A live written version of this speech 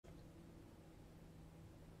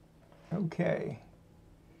Okay.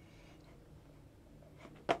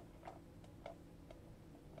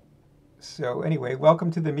 So anyway,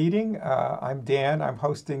 welcome to the meeting. I'm Dan. I'm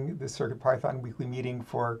hosting the CircuitPython weekly meeting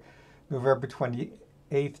for November 28th,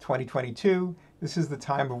 2022. This is the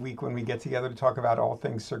time of week when we get together to talk about all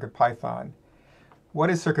things CircuitPython.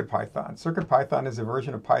 What is CircuitPython? CircuitPython is a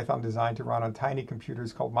version of Python designed to run on tiny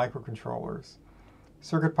computers called microcontrollers.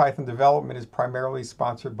 CircuitPython development is primarily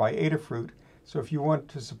sponsored by Adafruit, so if you want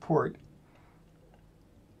to support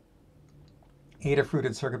Adafruit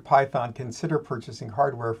and CircuitPython, consider purchasing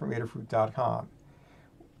hardware from Adafruit.com.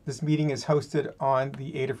 This meeting is hosted on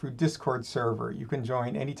the Adafruit Discord server. You can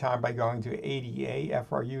join anytime by going to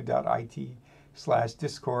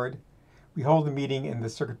adafru.it/discord. We hold the meeting in the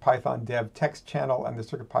CircuitPython dev text channel and the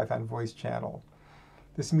CircuitPython voice channel.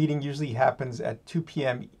 This meeting usually happens at 2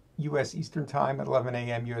 p.m. U.S. Eastern Time and 11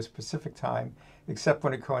 a.m. U.S. Pacific Time, except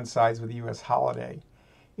when it coincides with a U.S. holiday.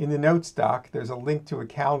 In the notes doc, there's a link to a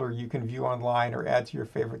calendar you can view online or add to your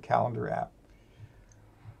favorite calendar app.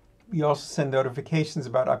 We also send notifications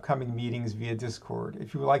about upcoming meetings via Discord.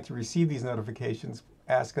 If you would like to receive these notifications,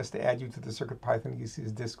 ask us to add you to the CircuitPython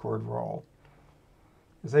Geese's Discord role.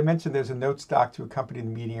 As I mentioned, there's a notes doc to accompany the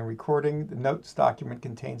meeting and recording. The notes document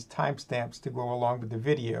contains timestamps to go along with the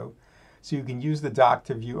video, so you can use the doc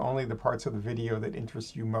to view only the parts of the video that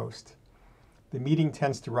interest you most. The meeting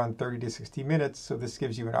tends to run 30 to 60 minutes, so this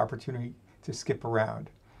gives you an opportunity to skip around.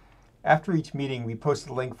 After each meeting, we post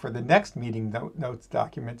a link for the next meeting notes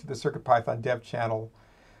document to the CircuitPython dev channel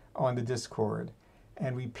on the Discord,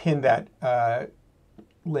 and we pin that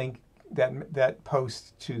link, that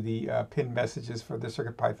post to the pinned messages for the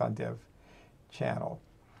CircuitPython dev channel.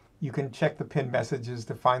 You can check the pinned messages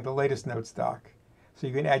to find the latest notes doc, so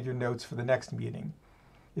you can add your notes for the next meeting.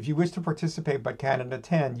 If you wish to participate but cannot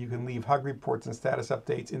attend, you can leave hug reports and status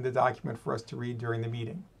updates in the document for us to read during the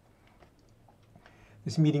meeting.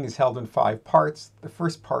 This meeting is held in 5 parts. The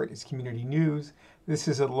first part is community news. This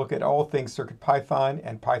is a look at all things CircuitPython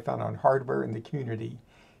and Python on hardware in the community.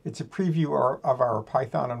 It's a preview of our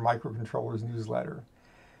Python on microcontrollers newsletter.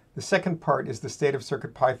 The second part is the state of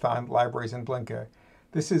CircuitPython libraries in Blinka.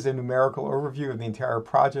 This is a numerical overview of the entire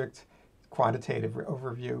project, quantitative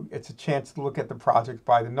overview. It's a chance to look at the project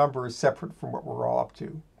by the numbers separate from what we're all up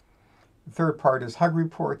to. The third part is Hug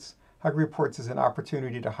Reports. Hug Reports is an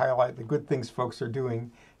opportunity to highlight the good things folks are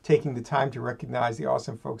doing, taking the time to recognize the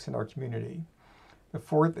awesome folks in our community. The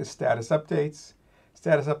fourth is Status Updates.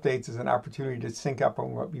 Status Updates is an opportunity to sync up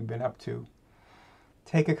on what we've been up to.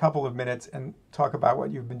 Take a couple of minutes and talk about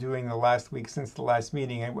what you've been doing the last week since the last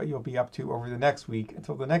meeting and what you'll be up to over the next week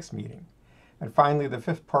until the next meeting. And finally, the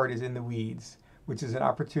fifth part is In the Weeds, which is an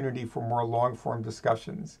opportunity for more long-form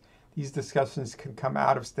discussions. These discussions can come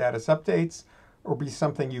out of status updates or be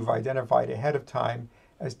something you've identified ahead of time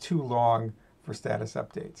as too long for status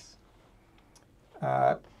updates.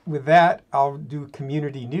 With that, I'll do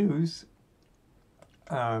community news.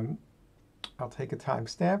 I'll take a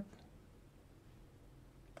timestamp.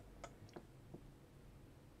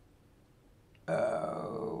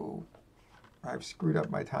 Oh, I've screwed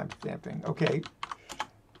up my timestamping. Okay,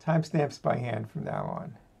 timestamps by hand from now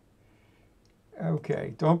on.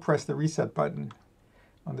 Okay, don't press the reset button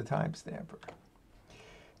on the timestamper.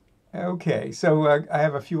 Okay, so I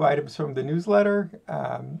have a few items from the newsletter.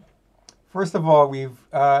 First of all, we've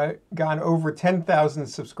gone over 10,000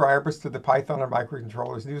 subscribers to the Python and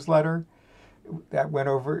Microcontrollers newsletter.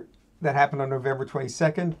 That happened on November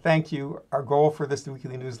 22nd. Thank you. Our goal for this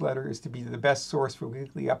weekly newsletter is to be the best source for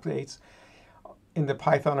weekly updates in the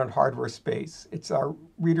Python and hardware space. It's our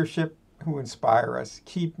readership who inspire us.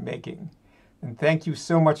 Keep making. And thank you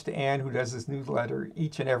so much to Anne, who does this newsletter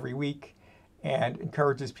each and every week and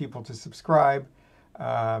encourages people to subscribe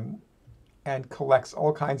and collects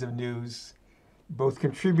all kinds of news, both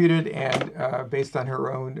contributed and based on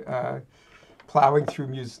her own plowing through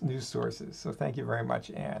news sources. So thank you very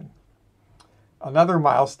much, Anne. Another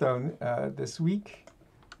milestone this week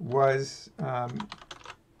was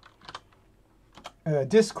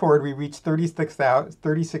Discord. We reached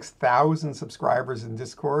 36,000 subscribers in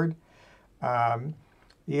Discord.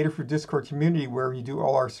 The Adafruit Discord community, where we do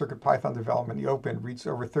all our CircuitPython development in the open, reached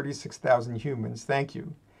over 36,000 humans. Thank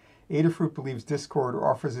you. Adafruit believes Discord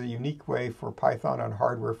offers a unique way for Python on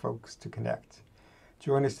hardware folks to connect.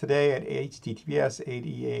 Join us today at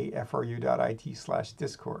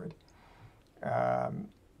https://adafru.it/discord.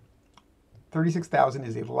 36,000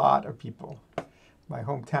 is a lot of people. My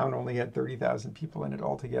hometown only had 30,000 people in it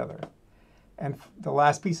altogether. And the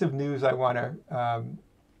last piece of news I want to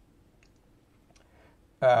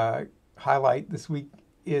highlight this week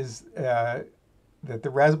is that the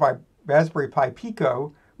Raspberry Pi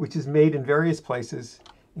Pico which is made in various places,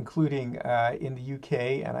 including in the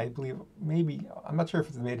UK, and I believe maybe, I'm not sure if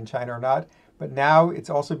it's made in China or not, but now it's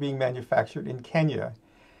also being manufactured in Kenya.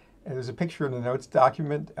 And there's a picture in the notes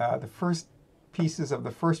document. The first pieces of the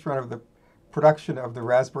first run of the production of the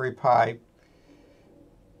Raspberry Pi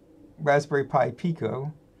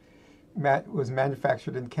Pico was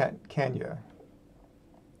manufactured in Kenya.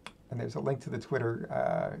 And there's a link to the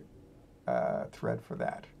Twitter thread for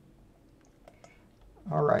that.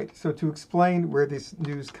 All right, so to explain where this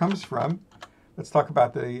news comes from, let's talk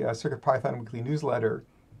about the CircuitPython weekly newsletter.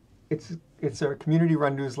 It's a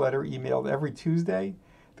community-run newsletter emailed every Tuesday.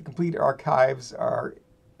 The complete archives are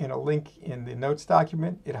in a link in the notes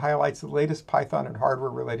document. It highlights the latest Python and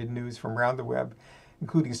hardware-related news from around the web,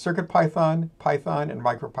 including CircuitPython, Python, and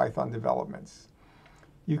MicroPython developments.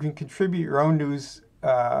 You can contribute your own news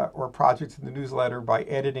or project to the newsletter by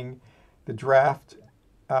editing the draft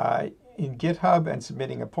in GitHub and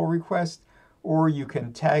submitting a pull request, or you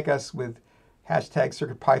can tag us with hashtag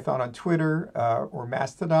CircuitPython on Twitter or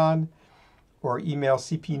Mastodon, or email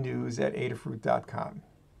cpnews@adafruit.com.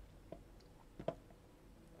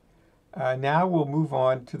 Now we'll move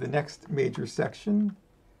on to the next major section.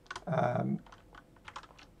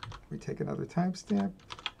 We take another timestamp.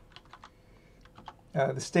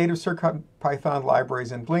 The state of CircuitPython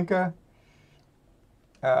libraries in Blinka.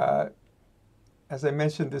 As I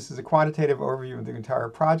mentioned, this is a quantitative overview of the entire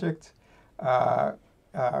project.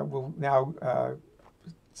 We'll now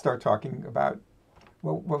start talking about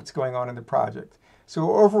what's going on in the project.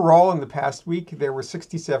 So overall, in the past week, there were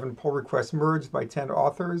 67 pull requests merged by 10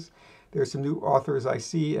 authors. There's some new authors I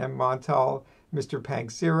see: M. Montal, Mr.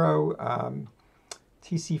 Pank Zero,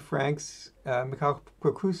 T.C. Franks, Mikhail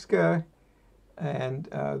Kukuska, and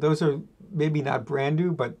those are maybe not brand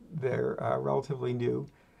new, but they're relatively new.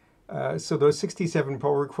 So those 67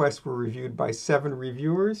 pull requests were reviewed by 7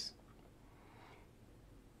 reviewers,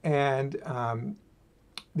 and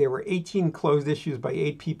there were 18 closed issues by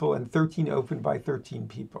 8 people and 13 open by 13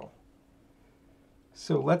 people.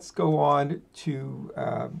 So let's go on to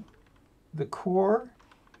the core.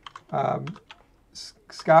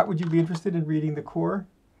 Scott, would you be interested in reading the core?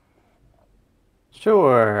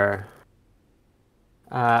 Sure.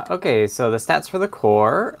 Okay, so the stats for the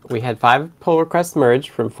core. We had 5 pull requests merged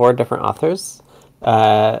from 4 different authors.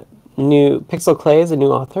 New Pixel Clay is a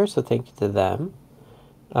new author, so thank you to them.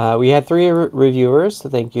 We had 3 reviewers, so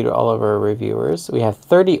thank you to all of our reviewers. We have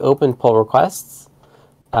 30 open pull requests,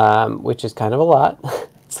 which is kind of a lot.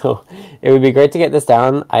 So it would be great to get this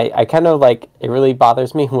down. I kind of like, it really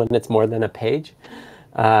bothers me when it's more than a page,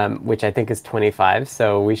 which I think is 25.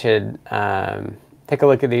 So we should take a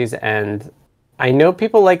look at these. And I know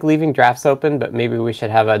people like leaving drafts open, but maybe we should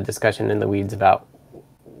have a discussion in the weeds about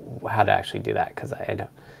how to actually do that, because I know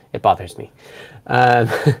it bothers me.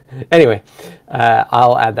 Anyway,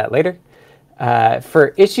 I'll add that later.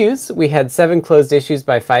 For issues, we had 7 closed issues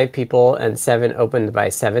by 5 people and 7 opened by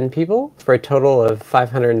 7 people, for a total of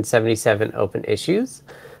 577 open issues.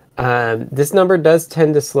 This number does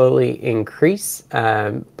tend to slowly increase,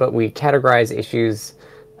 but we categorize issues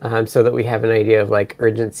so that we have an idea of like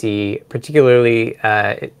urgency, particularly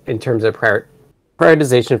in terms of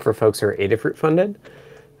prioritization for folks who are Adafruit funded.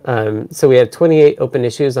 So we have 28 open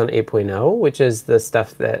issues on 8.0, which is the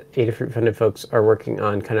stuff that Adafruit funded folks are working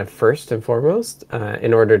on kind of first and foremost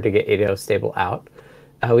in order to get 8.0 stable out.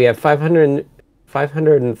 We have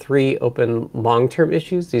 503 open long-term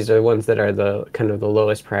issues. These are the ones that are the kind of the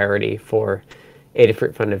lowest priority for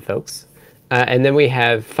Adafruit funded folks. And then we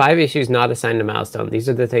have 5 issues not assigned to milestone. These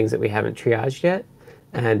are the things that we haven't triaged yet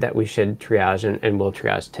and that we should triage and will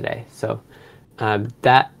triage today. So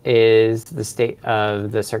that is the state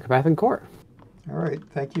of the CircuitPython core. All right,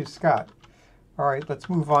 thank you, Scott. All right, let's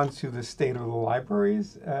move on to the state of the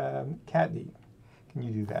libraries. Kathy, can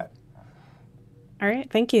you do that? All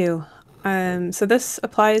right, thank you. So this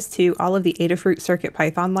applies to all of the Adafruit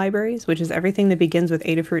CircuitPython libraries, which is everything that begins with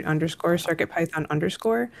Adafruit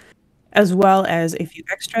 _CircuitPython_, as well as a few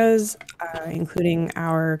extras, including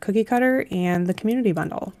our cookie cutter and the community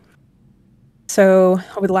bundle. So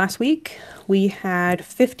over the last week, we had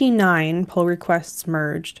 59 pull requests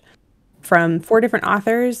merged from 4 different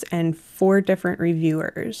authors and 4 different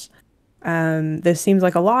reviewers. This seems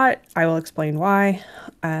like a lot. I will explain why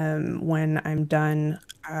when I'm done,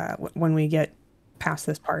 when we get past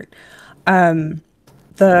this part.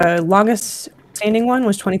 The longest standing one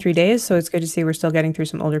was 23 days, so it's good to see we're still getting through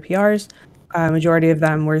some older PRs. Majority of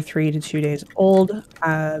them were 3 to 2 days old,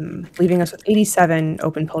 leaving us with 87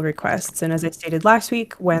 open pull requests. And as I stated last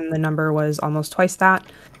week, when the number was almost twice that,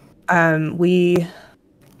 we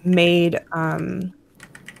made some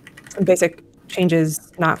basic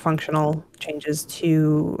changes, not functional changes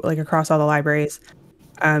to like across all the libraries.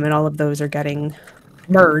 And all of those are getting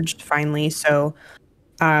merged finally. So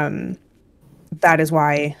that is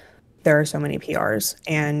why there are so many PRs.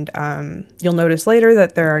 And you'll notice later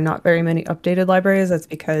that there are not very many updated libraries. That's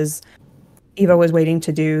because Eva was waiting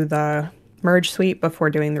to do the merge sweep before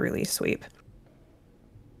doing the release sweep.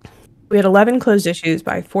 We had 11 closed issues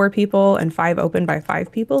by 4 people and 5 open by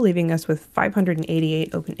 5 people, leaving us with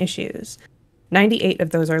 588 open issues. 98 of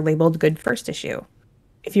those are labeled good first issue.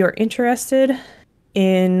 If you are interested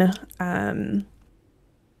in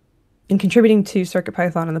contributing to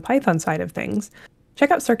CircuitPython on the Python side of things,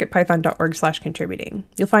 check out circuitpython.org/contributing.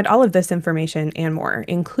 You'll find all of this information and more,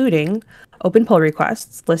 including open pull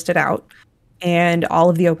requests listed out and all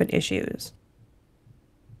of the open issues.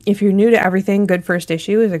 If you're new to everything, good first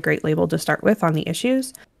issue is a great label to start with on the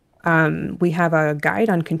issues. We have a guide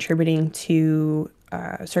on contributing to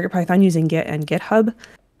CircuitPython using Git and GitHub,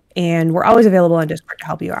 and we're always available on Discord to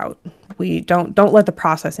help you out. We don't let the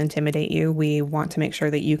process intimidate you. We want to make sure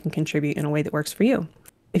that you can contribute in a way that works for you.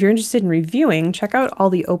 If you're interested in reviewing, check out all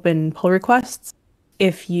the open pull requests.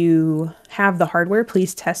 If you have the hardware,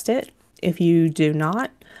 please test it. If you do not,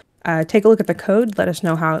 take a look at the code. Let us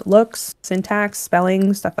know how it looks, syntax,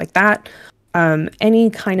 spelling, stuff like that.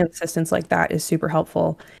 Any kind of assistance like that is super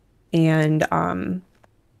helpful, and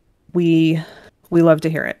we love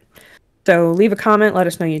to hear it. So leave a comment, let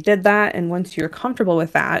us know you did that, and once you're comfortable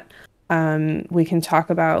with that, we can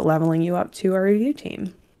talk about leveling you up to our review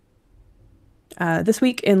team. This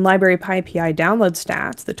week in Library PyPI download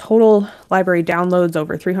stats, the total library downloads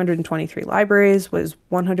over 323 libraries was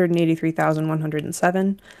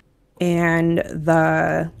 183,107. And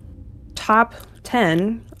the top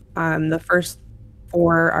 10, the first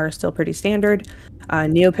 4 are still pretty standard.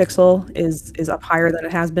 NeoPixel is up higher than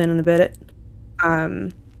it has been in a bit.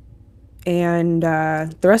 And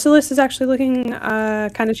the rest of the list is actually looking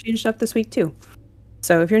kind of changed up this week too.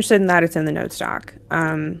 So if you're interested in that, it's in the note stock.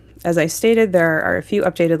 As I stated, there are a few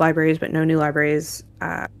updated libraries, but no new libraries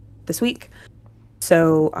this week.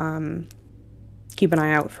 So keep an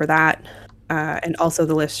eye out for that. And also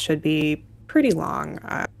the list should be pretty long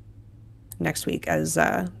next week, as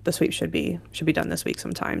the sweep should be done this week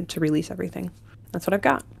sometime to release everything. That's what I've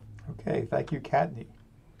got. Okay, thank you, Katney.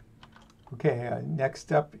 Okay,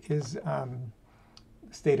 next up is the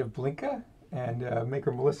state of Blinka, and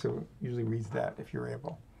Maker Melissa usually reads that if you're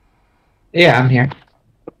able. Yeah, I'm here.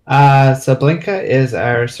 So Blinka is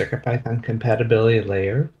our CircuitPython compatibility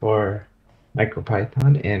layer for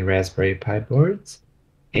MicroPython and Raspberry Pi boards.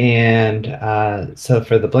 And so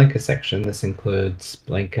for the Blinka section, this includes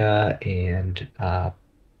Blinka and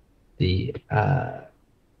the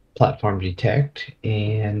platform detect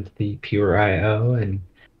and the pure IO and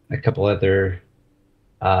a couple other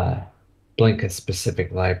Blinka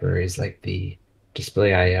specific libraries like the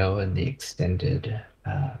display IO and the extended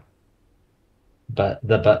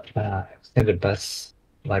extended bus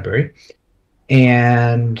library.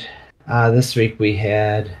 And this week we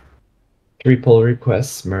had 3 pull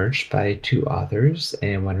requests merged by 2 authors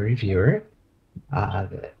and 1 reviewer.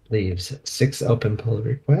 That leaves 6 open pull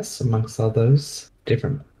requests amongst all those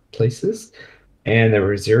different places. And there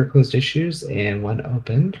were 0 closed issues and 1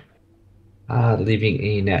 opened, leaving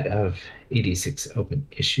a net of 86 open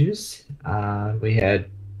issues. We had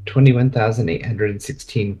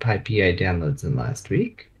 21,816 PyPI downloads in last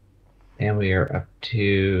week. And we are up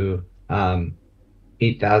to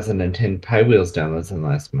 8,010 PyWheels downloads in the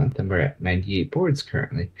last month, and we're at 98 boards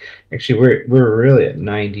currently. Actually, we're really at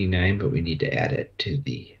 99, but we need to add it to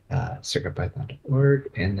the CircuitPython.org,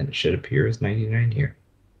 and then it should appear as 99 here.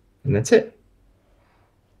 And that's it.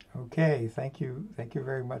 Okay, thank you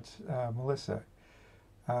very much, Melissa.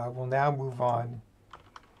 We'll now move on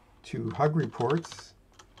to Hug Reports.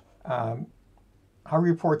 Hug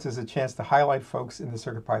Reports is a chance to highlight folks in the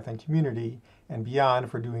CircuitPython community and beyond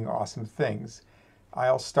for doing awesome things.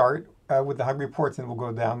 I'll start with the Hug Reports, and we'll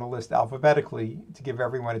go down the list alphabetically to give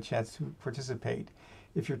everyone a chance to participate.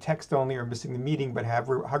 If you're text only or missing the meeting but have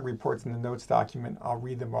Hug Reports in the notes document, I'll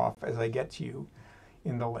read them off as I get to you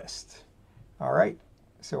in the list. All right,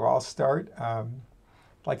 so I'll start. I'd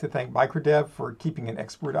like to thank Microdev for keeping an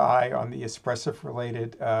expert eye on the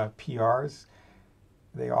Espressif-related PRs.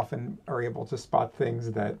 They often are able to spot things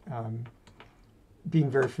that, being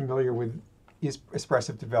very familiar with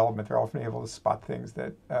Espressif development, they're often able to spot things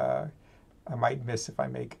that I might miss if I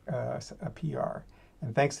make a PR.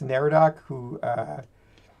 And thanks to Neradoc, who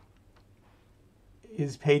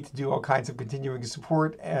is paid to do all kinds of continuing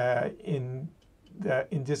support in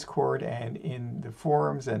Discord and in the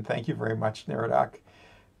forums. And thank you very much, Neradoc.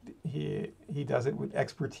 he does it with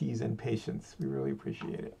expertise and patience. We really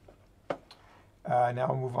appreciate it. Now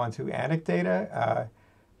we'll move on to Anecdata.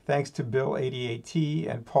 Thanks to Bill88T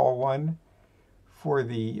and Paul1 for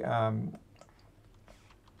the, let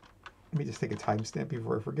me just take a timestamp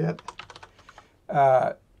before I forget.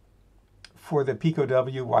 For the PicoW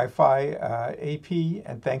Wi-Fi AP,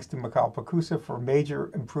 and thanks to Mikhail Pakusa for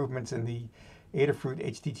major improvements in the Adafruit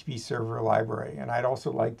HTTP server library. And I'd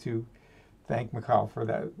also like to thank Mikhail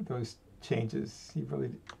for those changes. He really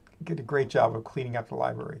did a great job of cleaning up the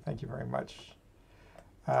library. Thank you very much.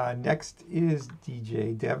 Next is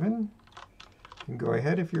DJ Devin. You can go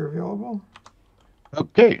ahead if you're available.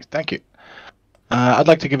 Okay, thank you. I'd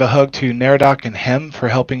like to give a hug to Neradoc and Hem for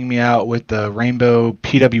helping me out with the Rainbow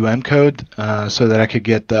PWM code so that I could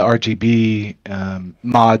get the RGB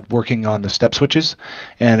mod working on the step switches.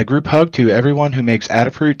 And a group hug to everyone who makes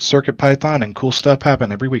Adafruit, CircuitPython, and cool stuff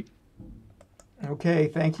happen every week. Okay,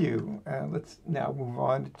 thank you. Let's now move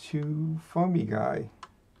on to Foamy Guy.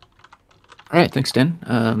 All right, thanks, Dan.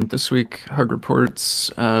 This week, hug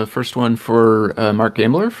reports. First one for Mark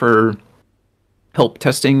Gambler for help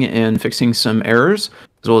testing and fixing some errors,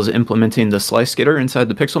 as well as implementing the slice getter inside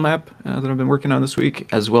the pixel map that I've been working on this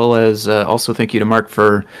week, as well as also thank you to Mark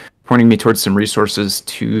for pointing me towards some resources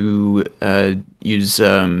to use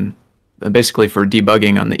basically for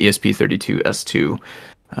debugging on the ESP32S2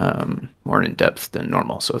 more in depth than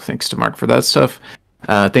normal. So thanks to Mark for that stuff.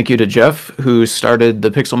 Thank you to Jeff, who started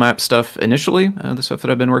the pixel map stuff initially, the stuff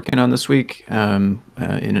that I've been working on this week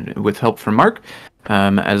with help from Mark.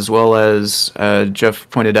 As well as Jeff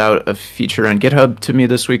pointed out a feature on GitHub to me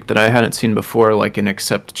this week that I hadn't seen before, like an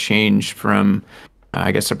accept change from,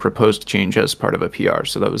 I guess, a proposed change as part of a PR.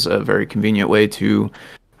 So that was a very convenient way to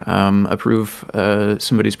approve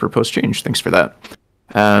somebody's proposed change. Thanks for that.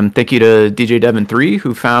 Thank you to DJ Devin3,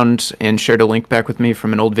 who found and shared a link back with me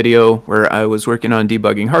from an old video where I was working on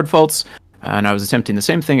debugging hard faults. And I was attempting the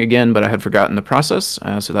same thing again, but I had forgotten the process.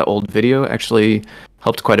 So that old video actually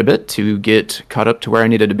helped quite a bit to get caught up to where I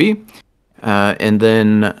needed to be. And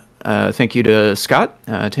then thank you to Scott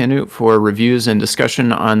Tanu for reviews and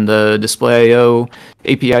discussion on the Display.io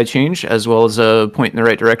API change, as well as a point in the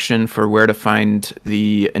right direction for where to find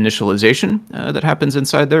the initialization that happens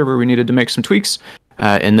inside there where we needed to make some tweaks.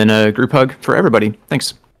 And then a group hug for everybody.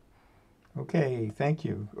 Thanks. Okay, thank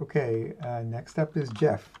you. Okay, next up is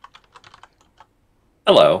Jeff.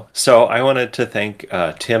 Hello. So I wanted to thank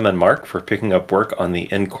Tim and Mark for picking up work on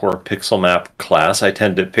the Encore Pixel Map class. I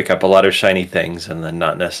tend to pick up a lot of shiny things and then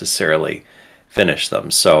not necessarily finish them.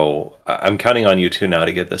 So I'm counting on you two now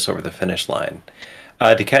to get this over the finish line.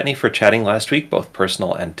 To Kattni for chatting last week, both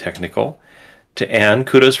personal and technical. To Anne,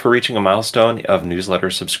 kudos for reaching a milestone of newsletter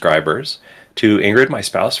subscribers. To Ingrid, my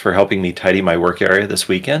spouse, for helping me tidy my work area this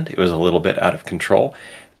weekend. It was a little bit out of control.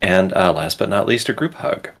 And last but not least, a group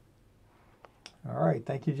hug. All right,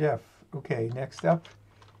 thank you, Jeff. Okay, next up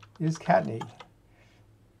is Kattni.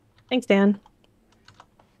 Thanks, Dan.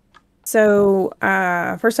 So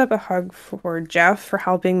first up, a hug for Jeff for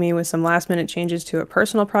helping me with some last-minute changes to a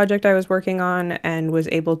personal project I was working on and was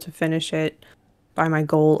able to finish it by my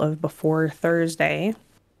goal of before Thursday.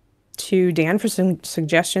 To Dan for some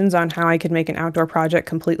suggestions on how I could make an outdoor project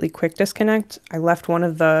completely quick disconnect. I left one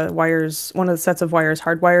of the sets of wires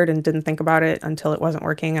hardwired and didn't think about it until it wasn't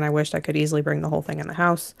working, and I wished I could easily bring the whole thing in the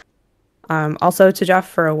house. Also to Jeff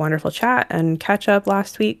for a wonderful chat and catch up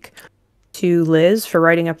last week. To Liz for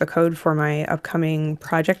writing up the code for my upcoming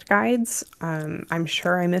project guides. I'm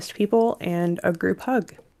sure I missed people, and a group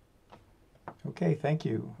hug. Okay, thank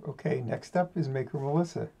you. Okay, next up is Maker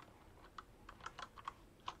Melissa.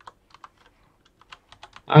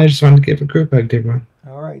 I just wanted to give a group hug to everyone.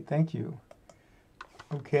 All right, thank you.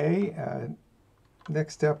 Okay,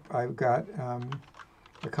 next up I've got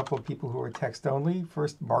a couple of people who are text only.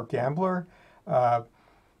 First, Mark Gambler.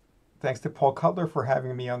 Thanks to Paul Cutler for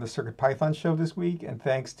having me on the CircuitPython show this week, and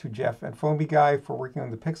thanks to Jeff and Foamy Guy for working on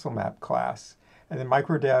the Pixel Map class. And then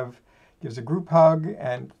MicroDev gives a group hug,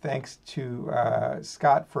 and thanks to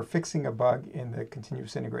Scott for fixing a bug in the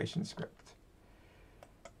continuous integration script.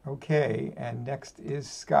 Okay, and next is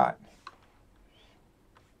Scott.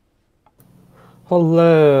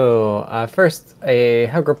 Hello. First, a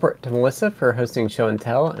hug report to Melissa for hosting Show and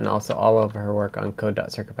Tell, and also all of her work on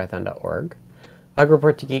code.circuitpython.org. Hug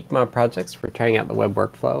report to GeekMod Projects for trying out the web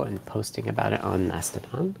workflow and posting about it on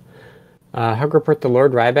Mastodon. Hug report to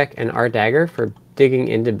Lord Ryback and R. Dagger for digging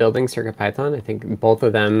into building CircuitPython. I think both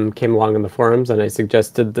of them came along in the forums, and I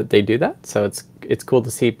suggested that they do that. So it's cool to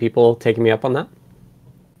see people taking me up on that.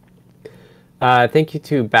 Thank you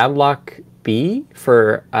to Badlock B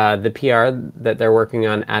for the PR that they're working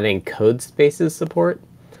on adding code spaces support.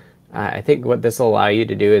 I think what this will allow you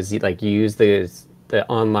to do is like use the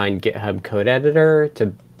online GitHub code editor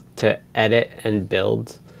to edit and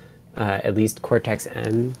build at least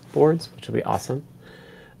Cortex-M boards, which will be awesome.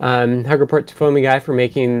 Hug report to Foamy Guy for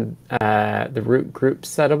making the root group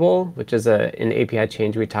settable, which is an API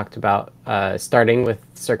change we talked about starting with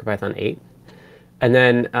CircuitPython 8. And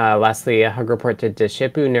then lastly, a hug report to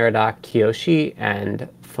Deshipu, Neradoc, Kiyoshi, and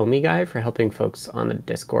Foamy Guy for helping folks on the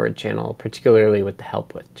Discord channel, particularly with the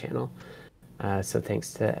Help With channel. So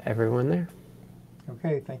thanks to everyone there.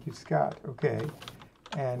 Okay, thank you, Scott. Okay,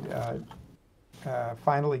 and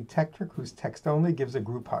finally, Tektrick, who's text only, gives a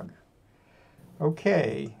group hug.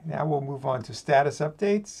 Okay, now we'll move on to status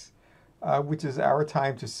updates, which is our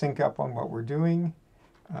time to sync up on what we're doing.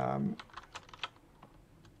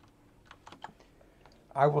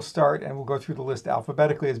 I will start and we'll go through the list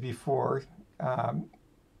alphabetically as before.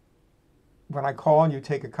 When I call on you,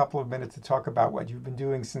 take a couple of minutes to talk about what you've been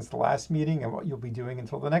doing since the last meeting and what you'll be doing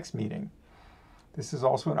until the next meeting. This is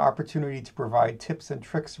also an opportunity to provide tips and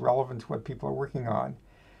tricks relevant to what people are working on.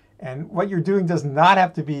 And what you're doing does not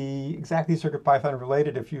have to be exactly CircuitPython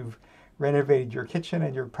related. If you've renovated your kitchen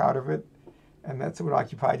and you're proud of it, and that's what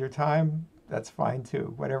occupied your time, that's fine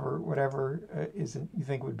too. Whatever you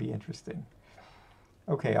think would be interesting.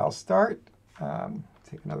 Okay, I'll start.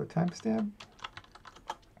 Take another timestamp.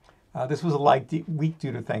 This was a light week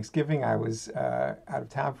due to Thanksgiving. I was out of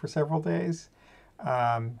town for several days.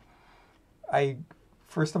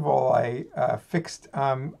 First of all, I fixed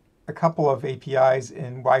a couple of APIs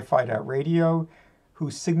in Wi-Fi.radio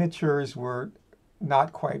whose signatures were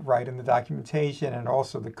not quite right in the documentation, and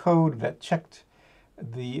also the code that checked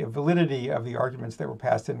the validity of the arguments that were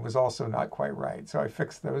passed in was also not quite right. So I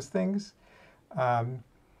fixed those things. On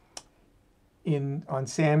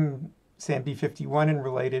SAM-B51 and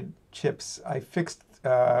related chips, I fixed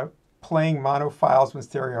playing mono files when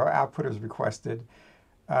stereo output is requested.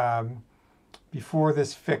 Before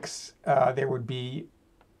this fix, there would be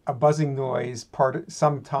a buzzing noise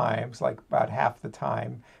sometimes, like about half the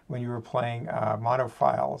time, when you were playing mono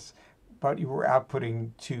files, but you were outputting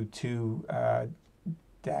to two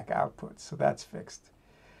DAC outputs, so that's fixed.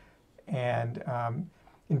 And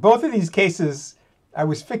in both of these cases, I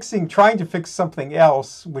was trying to fix something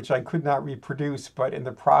else, which I could not reproduce, but in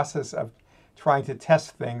the process of trying to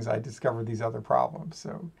test things, I discovered these other problems.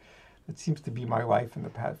 So it seems to be my life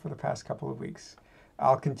for the past couple of weeks.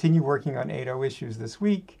 I'll continue working on 8.0 issues this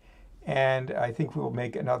week, and I think we'll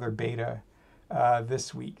make another beta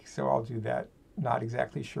this week. So I'll do that. Not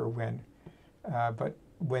exactly sure when, but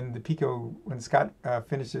when Scott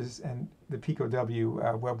finishes and the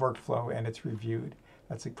PicoW web workflow and it's reviewed,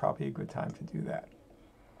 that's probably a good time to do that.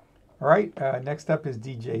 All right, next up is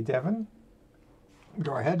DJ Devon.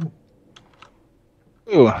 Go ahead.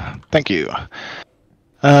 Ooh, thank you.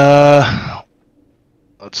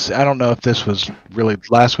 Let's see, I don't know if this was really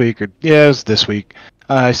last week or, yeah, it was this week.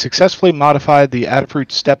 I successfully modified the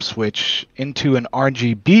Adafruit step switch into an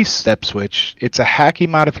RGB step switch. It's a hacky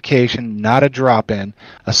modification, not a drop-in.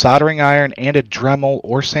 A soldering iron and a Dremel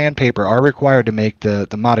or sandpaper are required to make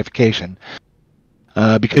the modification.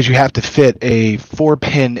 Because you have to fit a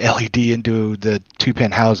 4-pin LED into the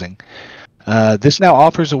 2-pin housing. This now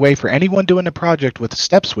offers a way for anyone doing a project with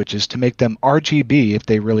step switches to make them RGB if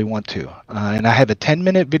they really want to. And I have a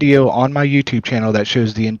 10-minute video on my YouTube channel that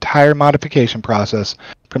shows the entire modification process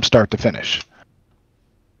from start to finish.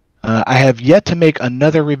 I have yet to make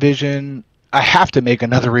another revision. I have to make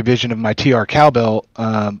another revision of my TR Cowbell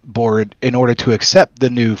board in order to accept the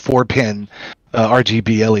new 4-pin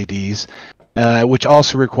RGB LEDs. Which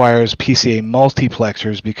also requires PCA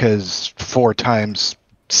multiplexers because 4 times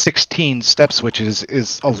 16 step switches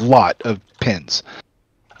is a lot of pins.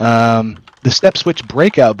 The step switch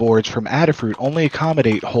breakout boards from Adafruit only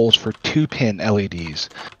accommodate holes for 2-pin LEDs.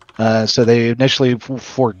 So they initially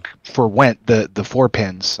forwent the 4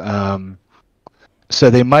 pins. So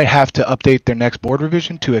they might have to update their next board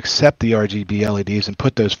revision to accept the RGB LEDs and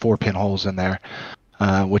put those 4-pin holes in there,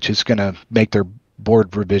 which is going to make their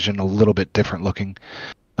board revision a little bit different looking.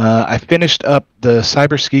 I finished up the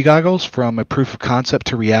Cyber Ski Goggles from a proof of concept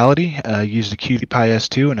to reality. Used a QT Py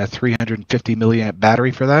S2 and a 350 milliamp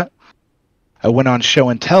battery for that. I went on Show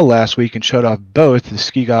and Tell last week and showed off both the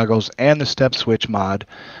ski goggles and the step switch mod.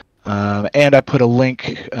 And I put a link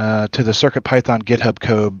to the CircuitPython GitHub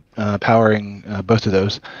code powering both of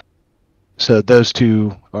those. So those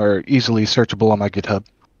two are easily searchable on my GitHub.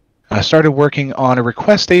 I started working on a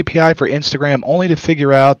request API for Instagram only to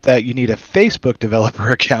figure out that you need a Facebook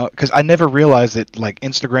developer account because I never realized that like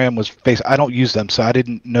Instagram was I don't use them, so I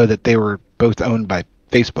didn't know that they were both owned by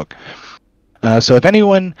Facebook. So if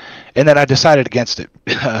anyone, and then I decided against it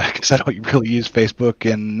because I don't really use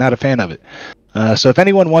Facebook and not a fan of it. So if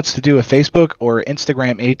anyone wants to do a Facebook or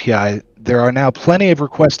Instagram API, there are now plenty of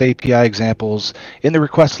request API examples in the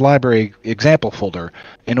request library example folder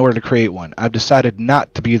in order to create one. I've decided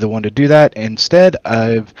not to be the one to do that. Instead,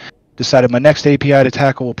 I've decided my next API to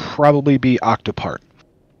tackle will probably be Octopart.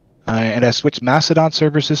 And I switched Mastodon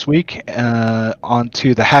servers this week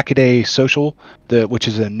onto the Hackaday Social, which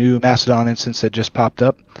is a new Mastodon instance that just popped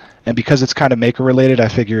up. And because it's kind of maker related, I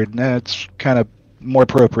figured it's kind of more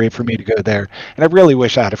appropriate for me to go there. And I really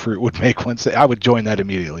wish Adafruit would make one. So I would join that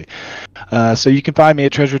immediately. So you can find me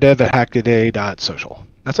at treasuredev@hackaday.social.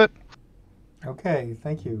 That's it. Okay,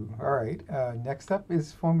 thank you. All right, next up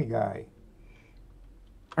is Foamy Guy.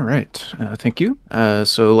 All right, thank you.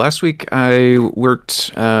 So last week I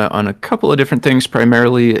worked on a couple of different things,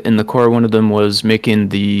 primarily in the core. One of them was making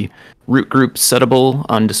the root group settable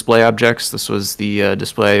on display objects. This was the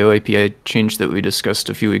display.io API change that we discussed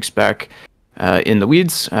a few weeks back in the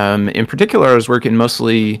weeds. In particular, I was working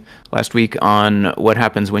mostly last week on what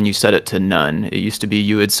happens when you set it to none. It used to be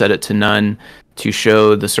you would set it to none to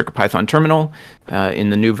show the CircuitPython terminal. In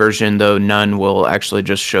the new version, though, none will actually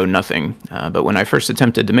just show nothing. But when I first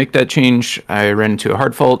attempted to make that change, I ran into a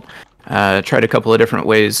hard fault. Tried a couple of different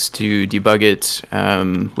ways to debug it,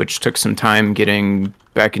 which took some time getting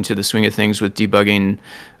back into the swing of things with debugging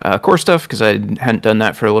core stuff, because I hadn't done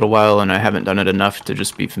that for a little while, and I haven't done it enough to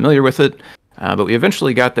just be familiar with it. But we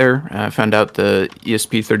eventually got there. Found out the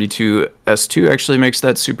ESP32S2 actually makes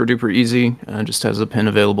that super duper easy. Just has a pin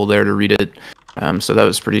available there to read it. So that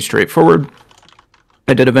was pretty straightforward.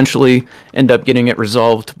 I did eventually end up getting it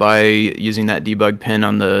resolved by using that debug pin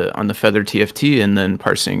on the Feather TFT and then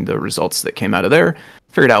parsing the results that came out of there.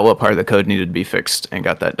 Figured out what part of the code needed to be fixed and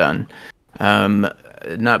got that done.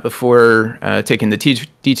 Not before taking the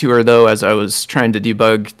detour, though, as I was trying to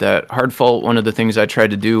debug that hard fault. One of the things I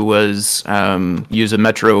tried to do was use a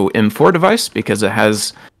Metro M4 device because it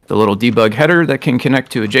has the little debug header that can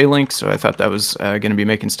connect to a J-Link, so I thought that was going to be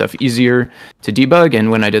making stuff easier to debug,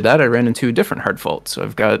 and when I did that, I ran into a different hard fault. So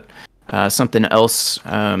I've got something else,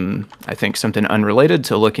 I think something unrelated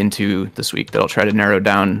to look into this week that I'll try to narrow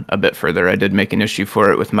down a bit further. I did make an issue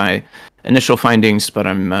for it with my initial findings, but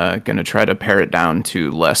I'm going to try to pare it down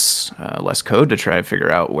to less code to try to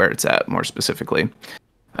figure out where it's at more specifically.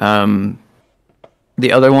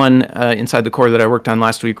 The other one inside the core that I worked on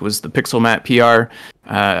last week was the pixel map PR.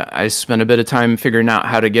 I spent a bit of time figuring out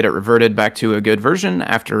how to get it reverted back to a good version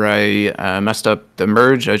after I messed up the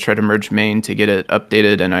merge. I tried to merge main to get it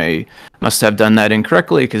updated, and I must have done that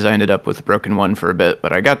incorrectly because I ended up with a broken one for a bit.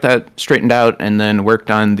 But I got that straightened out and then worked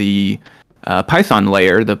on the Python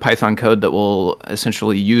layer, the Python code that will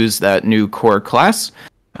essentially use that new core class.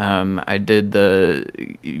 I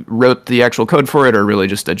wrote the actual code for it, or really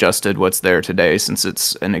just adjusted what's there today. Since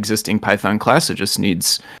it's an existing Python class, it just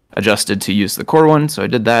needs adjusted to use the core one. So I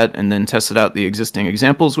did that and then tested out the existing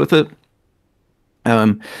examples with it.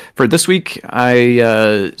 For this week,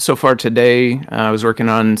 so far today, I was working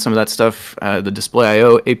on some of that stuff, the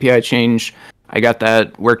display.io API change. I got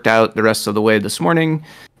that worked out the rest of the way this morning,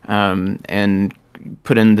 and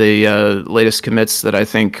put in the latest commits that I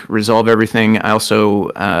think resolve everything. I also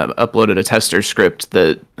uploaded a tester script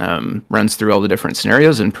that runs through all the different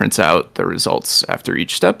scenarios and prints out the results after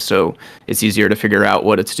each step, so it's easier to figure out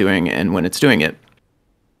what it's doing and when it's doing it.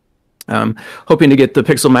 Hoping to get the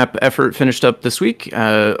pixel map effort finished up this week.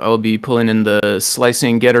 I'll be pulling in the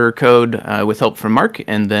slicing getter code with help from Mark,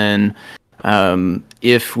 and then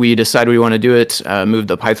if we decide we want to do it, move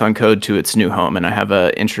the Python code to its new home. And I have an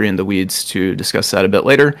entry in the weeds to discuss that a bit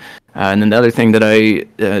later. And then the other thing that I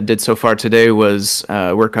did so far today was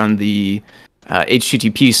work on the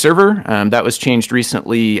HTTP server. That was changed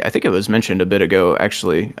recently. I think it was mentioned a bit ago,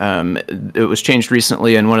 actually. It was changed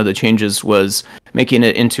recently, and one of the changes was making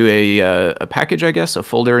it into a package, I guess, a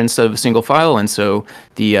folder instead of a single file. And so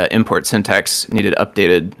the import syntax needed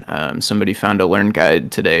updated. Somebody found a Learn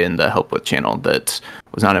guide today in the help with channel that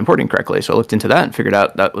was not importing correctly. So I looked into that and figured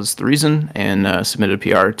out that was the reason, and submitted a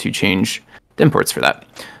PR to change the imports for that.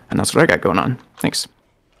 And that's what I got going on. Thanks.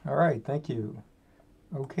 All right, thank you.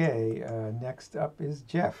 Okay, next up is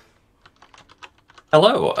Jeff.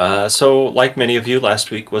 Hello. So like many of you,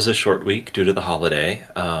 last week was a short week due to the holiday,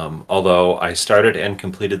 although I started and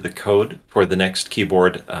completed the code for the next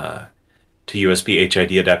keyboard to USB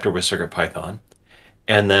HID adapter with CircuitPython.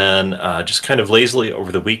 And then just kind of lazily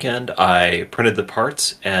over the weekend, I printed the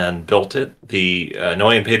parts and built it. The Noe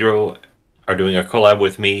and Pedro are doing a collab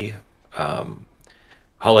with me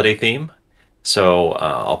holiday theme. So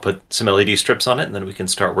I'll put some LED strips on it, and then we can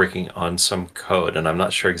start working on some code. And I'm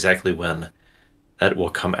not sure exactly when that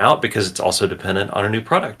will come out because it's also dependent on a new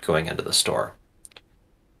product going into the store.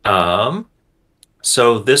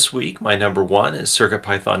 So this week, my number one is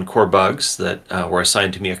CircuitPython core bugs that were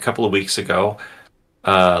assigned to me a couple of weeks ago.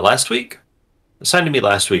 Last week? Assigned to me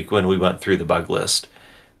last week when we went through the bug list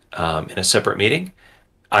in a separate meeting.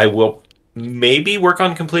 I will maybe work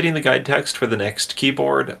on completing the guide text for the next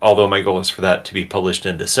keyboard, although my goal is for that to be published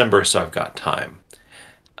in December, so I've got time.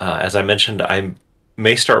 As I mentioned, I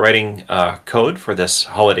may start writing code for this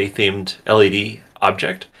holiday-themed LED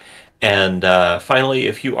object. And finally,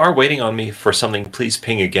 if you are waiting on me for something, please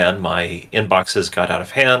ping again. My inboxes got out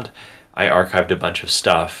of hand. I archived a bunch of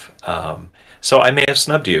stuff. So I may have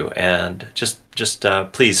snubbed you, and just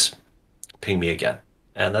please ping me again.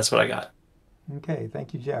 And that's what I got. Okay,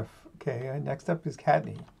 thank you, Jeff. Okay, next up is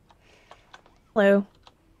Kadney. Hello.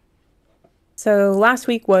 So last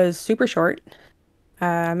week was super short.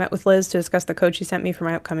 I met with Liz to discuss the code she sent me for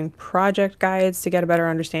my upcoming project guides to get a better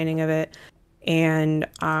understanding of it, and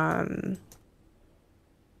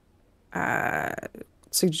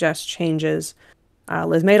suggest changes.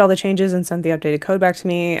 Liz made all the changes and sent the updated code back to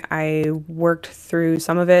me. I worked through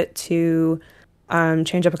some of it to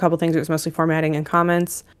change up a couple things. It was mostly formatting and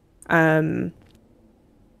comments.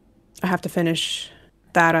 I have to finish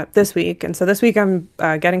that up this week. And so this week I'm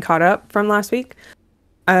getting caught up from last week.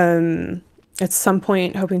 At some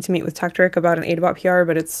point hoping to meet with Tektrick about an Adabot PR,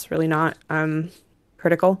 but it's really not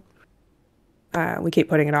critical. We keep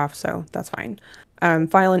putting it off, so that's fine.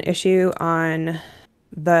 File an issue on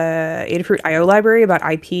the Adafruit IO library about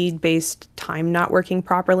IP-based time not working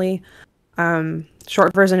properly.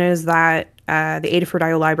 Short version is that the Adafruit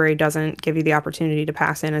IO library doesn't give you the opportunity to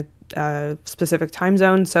pass in a specific time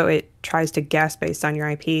zone, so it tries to guess based on your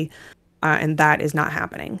IP, and that is not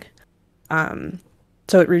happening.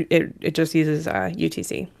 So it just uses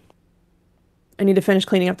UTC. I need to finish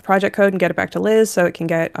cleaning up the project code and get it back to Liz so it can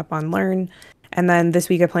get up on Learn. And then this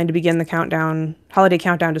week I plan to begin the holiday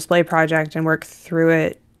countdown display project and work through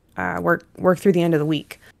it, work through the end of the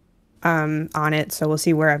week on it. So we'll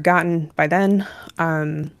see where I've gotten by then.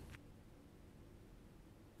 And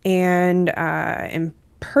in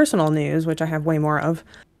personal news, which I have way more of,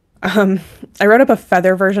 I wrote up a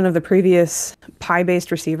Feather version of the previous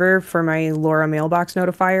Pi-based receiver for my LoRa mailbox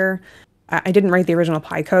notifier. I didn't write the original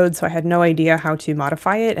Pi code, so I had no idea how to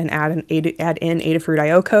modify it and add in Adafruit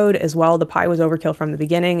IO code as well. The Pi was overkill from the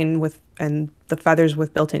beginning, and the Feathers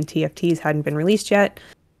with built-in TFTs hadn't been released yet.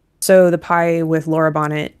 So the Pi with LoRa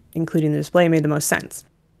bonnet, including the display, made the most sense.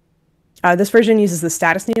 This version uses the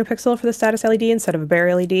status NeoPixel for the status LED instead of a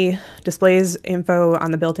bare LED, displays info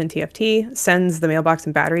on the built-in TFT, sends the mailbox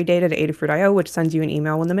and battery data to Adafruit IO, which sends you an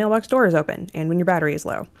email when the mailbox door is open and when your battery is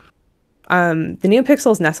low. The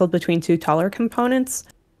NeoPixel is nestled between two taller components,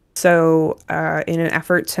 so in an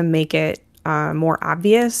effort to make it more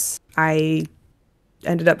obvious, I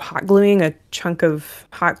ended up hot gluing a chunk of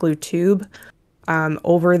hot glue tube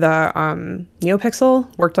over the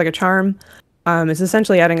NeoPixel. Worked like a charm. It's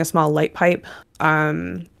essentially adding a small light pipe,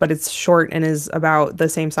 but it's short and is about the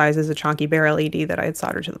same size as a chunky bare LED that I had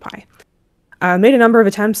soldered to the Pi. Made a number of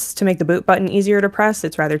attempts to make the boot button easier to press.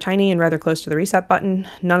 It's rather tiny and rather close to the reset button.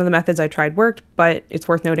 None of the methods I tried worked, but it's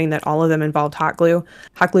worth noting that all of them involved hot glue.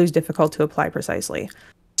 Hot glue is difficult to apply precisely,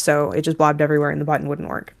 so it just blobbed everywhere and the button wouldn't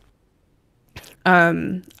work.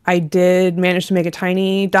 I did manage to make a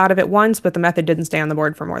tiny dot of it once, but the method didn't stay on the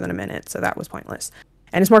board for more than a minute, so that was pointless.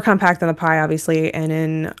 And it's more compact than the Pi, obviously, and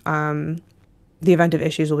in the event of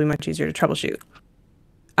issues will be much easier to troubleshoot.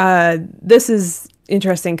 This is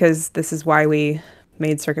interesting because this is why we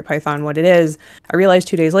made CircuitPython what it is. I realized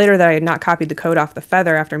 2 days later that I had not copied the code off the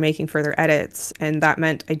Feather after making further edits, and that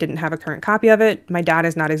meant I didn't have a current copy of it. My dad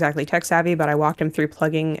is not exactly tech savvy, but I walked him through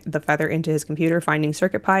plugging the Feather into his computer, finding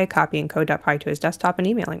CircuitPy, copying code.py to his desktop, and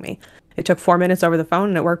emailing me. It took 4 minutes over the phone,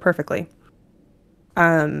 and it worked perfectly.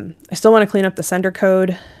 I still want to clean up the sender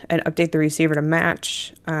code and update the receiver to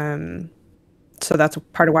match. So that's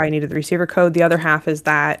part of why I needed the receiver code. The other half is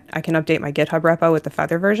that I can update my GitHub repo with the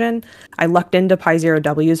Feather version. I lucked into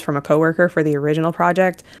Pi0Ws from a coworker for the original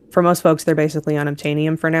project. For most folks, they're basically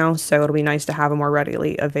unobtainium for now, so it'll be nice to have a more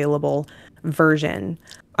readily available version.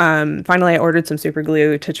 Finally, I ordered some super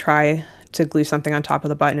glue to try to glue something on top of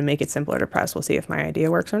the button and make it simpler to press. We'll see if my idea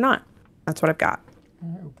works or not. That's what I've got.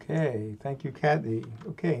 Okay, thank you, Kathy.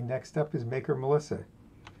 Okay, next up is Maker Melissa.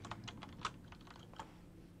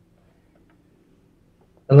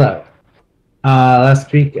 Hello.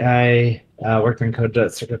 Last week I worked on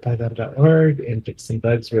code.circuitpython.org and fixed some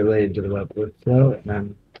bugs related to the web workflow, and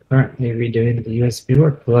I'm currently redoing the USB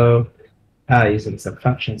workflow using some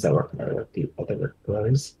functions that work more with the other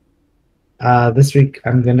workflows. This week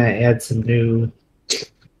I'm going to add some new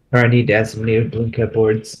or I need to add some new Blinka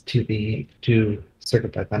boards to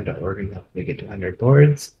CircuitPython.org and hopefully get to 100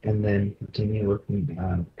 boards, and then continue working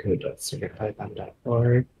on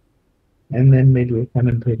code.circuitpython.org, and then maybe we'll come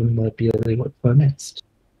and put in the BLE workflow next.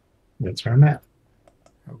 That's where I'm at.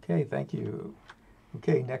 Okay, thank you.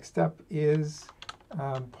 Okay, next up is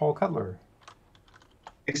Paul Cutler.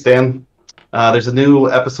 Thanks, Dan. There's a new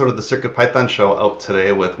episode of the CircuitPython show out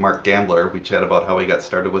today with Mark Gambler. We chat about how he got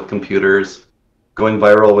started with computers, going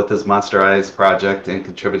viral with his Monster Eyes project, and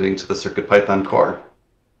contributing to the CircuitPython core.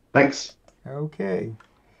 Thanks. Okay,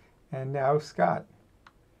 and now Scott.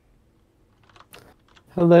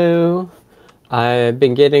 Hello. I've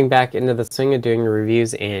been getting back into the swing of doing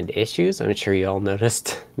reviews and issues. I'm sure you all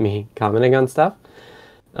noticed me commenting on stuff.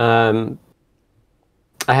 I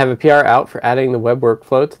have a PR out for adding the web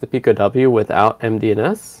workflow to the PicoW without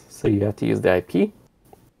MDNS, so you have to use the IP.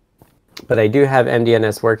 But I do have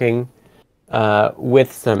MDNS working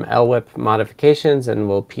with some LWIP modifications, and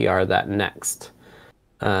we'll PR that next.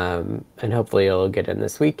 And hopefully it'll get in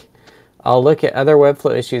this week. I'll look at other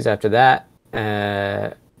webflow issues after that.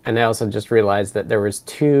 And I also just realized that there was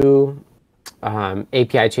 2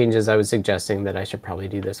 API changes I was suggesting that I should probably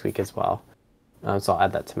do this week as well. So I'll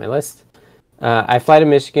add that to my list. I fly to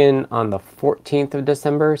Michigan on the 14th of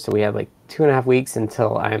December, so we have like 2.5 weeks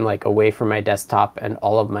until I'm like away from my desktop and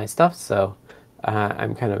all of my stuff. So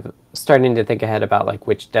I'm kind of starting to think ahead about like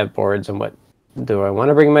which dev boards and what do I want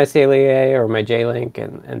to bring my CLEA or my JLink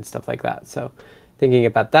and stuff like that. So thinking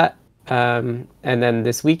about that. And then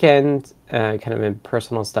this weekend, kind of in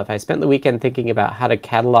personal stuff, I spent the weekend thinking about how to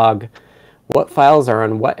catalog what files are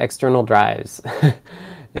on what external drives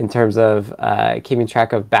in terms of keeping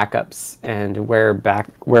track of backups and where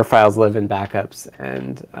files live in backups,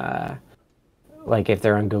 and like if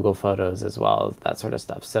they're on Google Photos as well, that sort of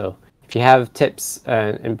stuff. So if you have tips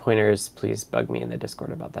and pointers, please bug me in the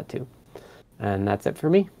Discord about that too. And that's it for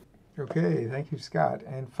me. Okay, thank you, Scott.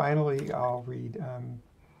 And finally, I'll read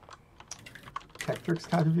Tektrik's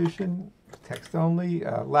contribution, text only.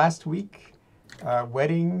 Last week,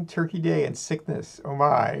 wedding, Turkey Day, and sickness. Oh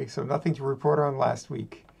my, so nothing to report on last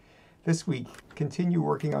week. This week, continue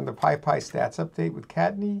working on the PyPy stats update with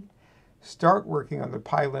Kattni. Start working on the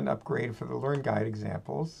Pylin upgrade for the Learn Guide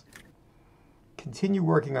examples. Continue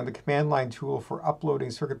working on the command line tool for uploading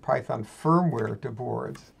CircuitPython firmware to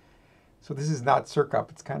boards. So this is not circup,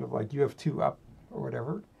 it's kind of like UF2 up or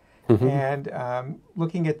whatever. Mm-hmm. And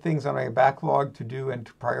looking at things on a backlog to do and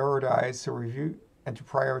to prioritize, so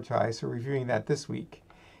reviewing that this week.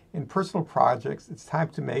 In personal projects, it's time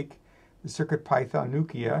to make the CircuitPython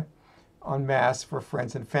Nukia en masse for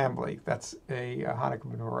friends and family. That's a Hanukkah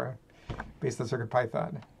menorah based on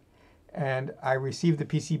CircuitPython. And I received the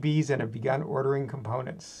PCBs and have begun ordering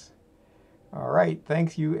components. All right,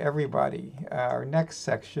 thank you, everybody. Our next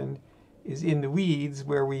section is In the Weeds,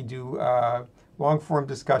 where we do long-form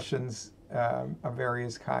discussions of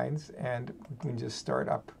various kinds, and we can just start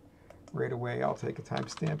up right away. I'll take a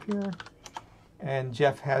timestamp here. And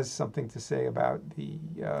Jeff has something to say about the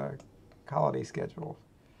holiday schedule.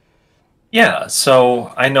 Yeah,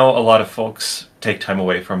 so I know a lot of folks take time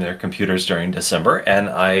away from their computers during December, and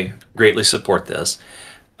I greatly support this.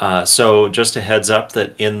 So just a heads up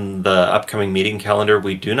that in the upcoming meeting calendar,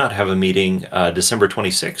 we do not have a meeting December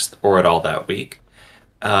 26th or at all that week.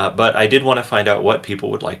 But I did want to find out what people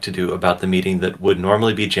would like to do about the meeting that would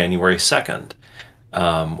normally be January 2nd.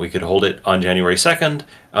 We could hold it on January 2nd,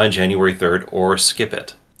 on January 3rd, or skip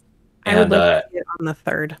it. I would like to see it on the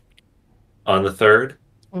 3rd. On the 3rd?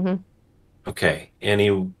 Mm-hmm. Okay.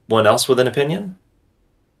 Anyone else with an opinion?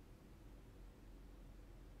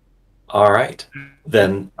 All right.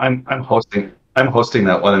 Then I'm hosting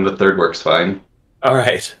that one, and the 3rd works fine. All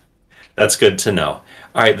right. That's good to know.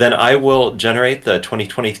 All right, then I will generate the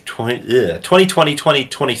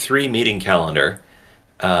 2020-2023 meeting calendar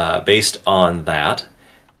based on that,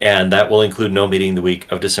 and that will include no meeting the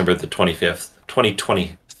week of December the 25th,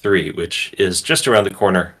 2023, which is just around the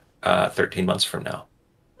corner, 13 months from now.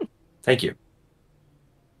 Thank you.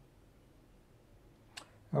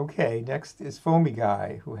 Okay, next is Foamy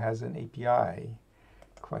Guy, who has an API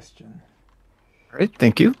question. All right,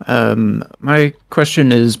 thank you. My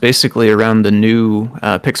question is basically around the new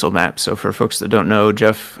pixel map. So for folks that don't know,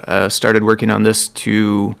 Jeff started working on this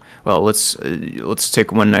to, well, let's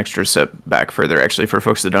take one extra step back further. Actually, for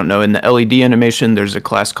folks that don't know, in the LED animation, there's a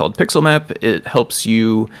class called Pixel Map. It helps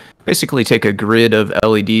you basically take a grid of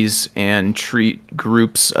LEDs and treat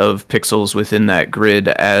groups of pixels within that grid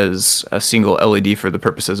as a single LED for the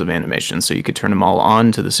purposes of animation. So you could turn them all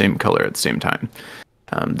on to the same color at the same time.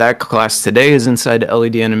 That class today is inside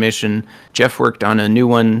LED animation. Jeff worked on a new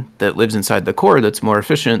one that lives inside the core that's more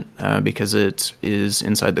efficient because it is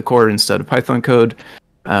inside the core instead of Python code.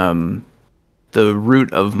 The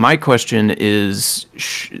root of my question is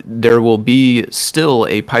there will be still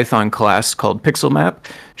a Python class called PixelMap.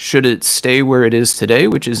 Should it stay where it is today,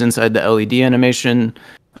 which is inside the LED animation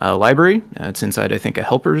library? It's inside, I think, a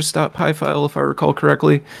helpers.py file, if I recall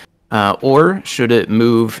correctly. Or should it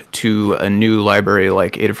move to a new library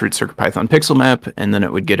like Adafruit CircuitPython PixelMap, and then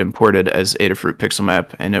it would get imported as Adafruit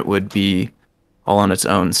PixelMap, and it would be all on its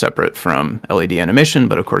own, separate from LED animation,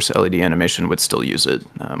 but of course LED animation would still use it,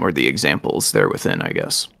 or the examples there within, I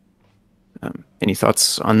guess. Any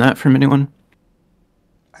thoughts on that from anyone?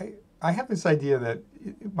 I have this idea that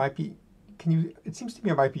it might be, it seems to me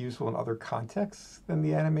it might be useful in other contexts than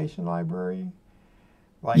the animation library.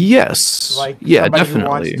 Like, yes. Like yeah, somebody definitely. who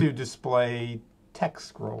wants to display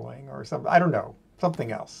text scrolling or something. I don't know,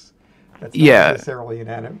 something else. That's not necessarily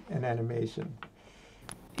an animation.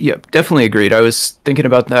 Yep, definitely agreed. I was thinking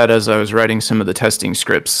about that as I was writing some of the testing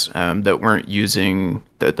scripts that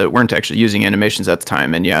weren't actually using animations at the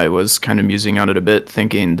time. And yeah, I was kind of musing on it a bit,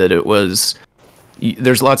 thinking that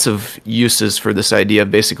there's lots of uses for this idea of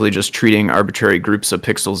basically just treating arbitrary groups of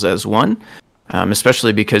pixels as one,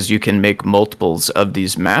 especially because you can make multiples of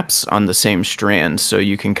these maps on the same strand. So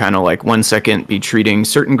you can kind of like 1 second be treating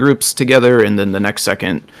certain groups together, and then the next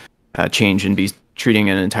second change and be treating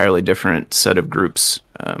an entirely different set of groups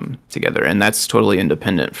together. And that's totally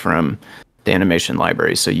independent from the animation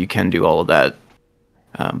library. So you can do all of that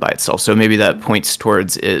by itself. So maybe that points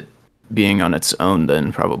towards it being on its own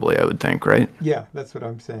then, probably, I would think, right? Yeah, that's what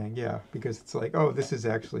I'm saying. Yeah, because it's like, oh, this is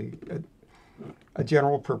actually a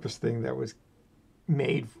general purpose thing that was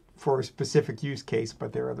made for a specific use case,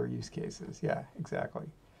 but there are other use cases. Yeah, exactly.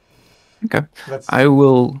 Okay. I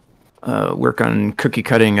will work on cookie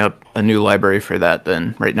cutting up a new library for that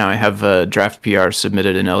then. Right now I have a draft PR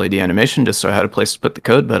submitted in LED animation just so I had a place to put the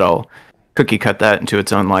code, but I'll cookie cut that into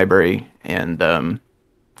its own library and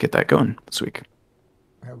get that going this week.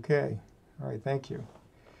 Okay. All right. Thank you.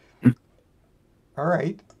 All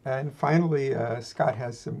right. And finally, Scott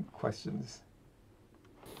has some questions.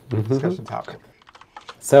 Discussion topic.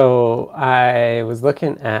 So I was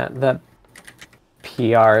looking at the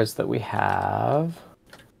PRs that we have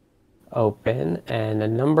open, and a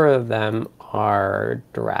number of them are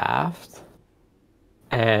draft.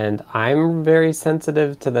 And I'm very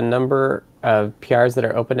sensitive to the number of PRs that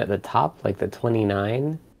are open at the top, like the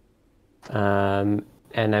 29.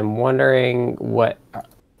 And I'm wondering what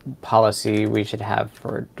policy we should have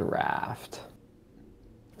for draft.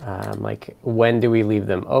 Like, when do we leave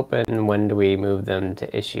them open? When do we move them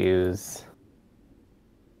to issues?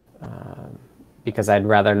 Because I'd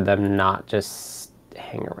rather them not just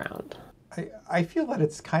hang around. I feel that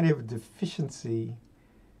it's kind of a deficiency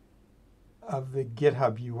of the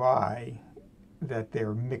GitHub UI that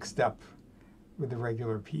they're mixed up with the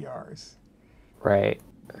regular PRs. Right.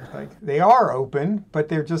 Like, they are open, but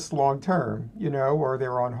they're just long-term, or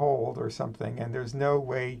they're on hold or something, and there's no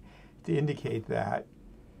way to indicate that.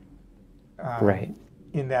 Right.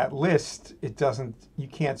 In that list, you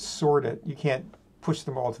can't sort it. You can't push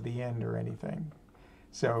them all to the end or anything.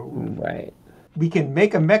 So right. We can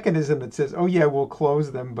make a mechanism that says, oh yeah, we'll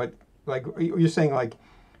close them, but like you're saying, like,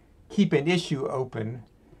 keep an issue open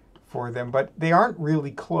for them, but they aren't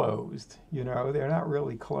really closed, they're not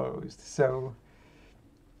really closed. So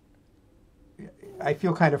I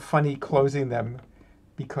feel kind of funny closing them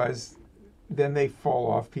because then they fall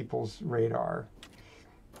off people's radar.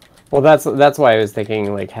 Well, that's why I was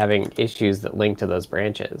thinking, like, having issues that link to those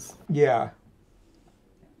branches. Yeah.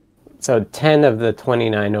 So 10 of the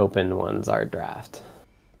 29 open ones are draft.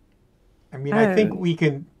 I mean, I think we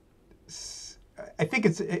can. I think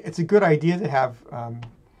it's a good idea to have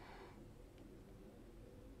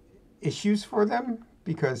issues for them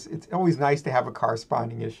because it's always nice to have a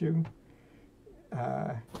corresponding issue.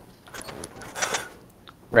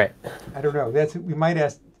 Right. I don't know. We might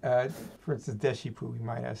ask, for instance, Deshipu. We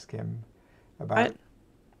might ask him about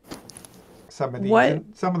some of these.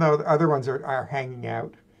 Some of the other ones are hanging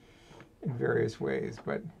out in various ways,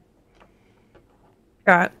 but.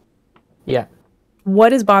 Scott. Yeah.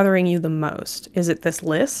 What is bothering you the most? Is it this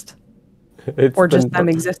list? Or just them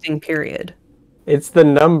existing, period? It's the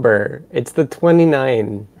number. It's the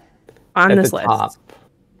 29 on this list. Top.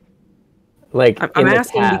 Like, I'm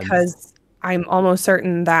asking because I'm almost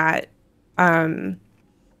certain that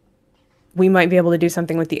we might be able to do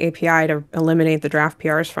something with the API to eliminate the draft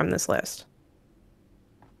PRs from this list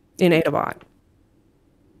in Adabot.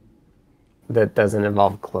 That doesn't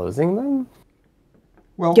involve closing them?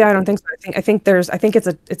 Well, Yeah, I don't think so. I think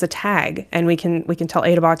it's a tag, and we can tell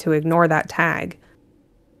Adabot to ignore that tag.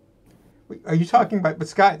 are you talking about? But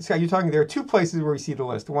Scott, you're talking. There are two places where we see the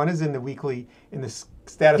list. One is in the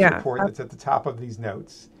status Yeah. report that's at the top of these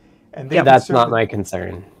notes, and Yeah, That's not my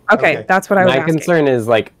concern. Okay, Okay. that's what I was My asking. concern is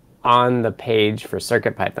like on the page for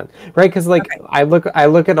CircuitPython, right? Because like Okay. I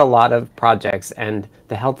look at a lot of projects, and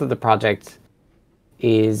the health of the project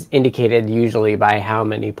is indicated usually by how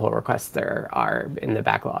many pull requests there are in the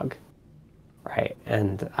backlog, right?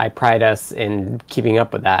 And I pride us in keeping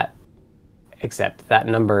up with that, except that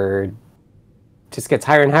number just gets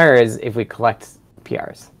higher and higher as if we collect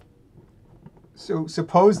PRs. So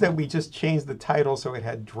suppose that we just changed the title so it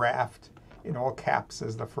had draft in all caps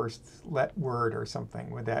as the first word or something.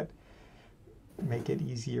 Would that make it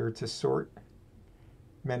easier to sort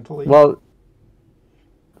mentally? Well,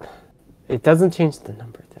 it doesn't change the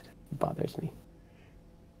number that bothers me.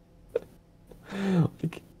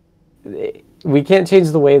 We can't change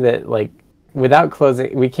the way that, like, without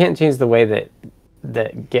closing, we can't change the way that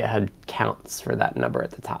GitHub counts for that number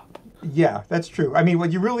at the top. Yeah, that's true. I mean,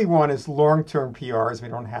 what you really want is long-term PRs. We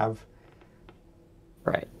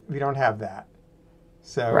don't have that.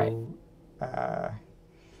 So, Right.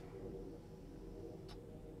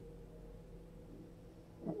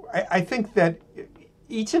 I think that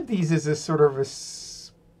each of these is a sort of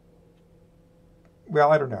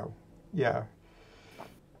well, I don't know. Yeah.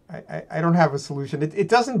 I don't have a solution. It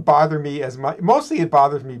doesn't bother me as much. Mostly it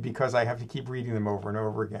bothers me because I have to keep reading them over and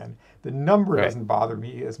over again. The number Right. doesn't bother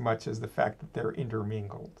me as much as the fact that they're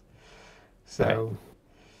intermingled. So,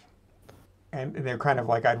 and they're kind of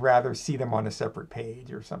like, I'd rather see them on a separate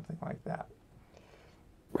page or something like that.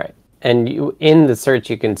 Right. And in the search,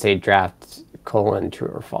 you can say draft : true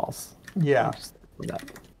or false. Yeah.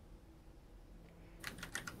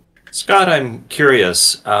 Scott, I'm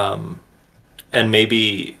curious, and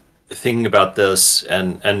maybe thinking about this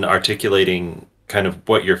and articulating kind of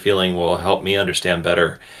what you're feeling will help me understand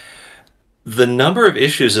better. The number of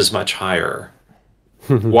issues is much higher.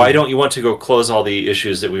 Why don't you want to go close all the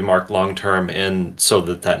issues that we mark long term in so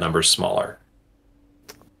that that number's smaller?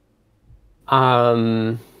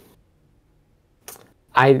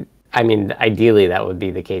 I mean, ideally that would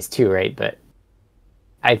be the case too, right? But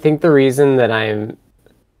I think the reason I'm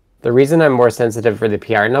more sensitive for the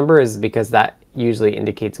PR number is because that usually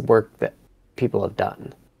indicates work that people have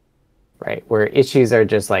done, right? Where issues are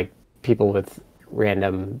just like people with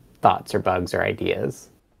random thoughts or bugs or ideas.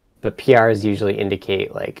 But PRs usually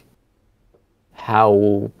indicate like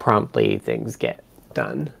how promptly things get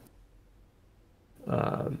done.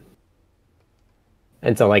 And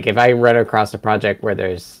so like if I run across a project where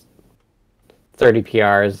there's 30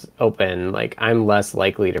 PRs open, like I'm less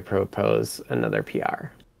likely to propose another PR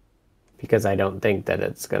because I don't think that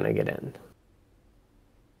it's going to get in.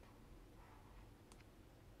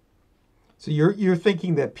 So you're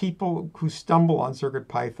thinking that people who stumble on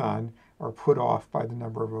CircuitPython are put off by the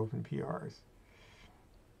number of open PRs.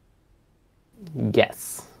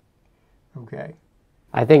 Yes. Okay.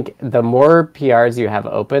 I think the more PRs you have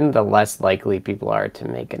open, the less likely people are to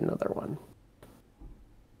make another one.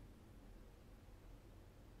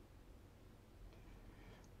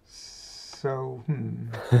 So,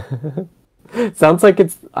 Sounds like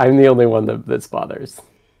I'm the only one that bothers,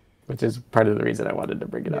 which is part of the reason I wanted to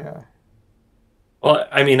bring it yeah. up. Well,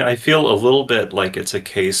 I mean, I feel a little bit like it's a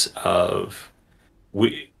case of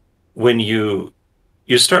when you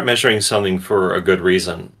start measuring something for a good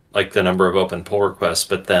reason, like the number of open pull requests,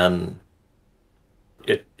 but then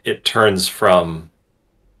it turns from,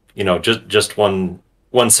 just one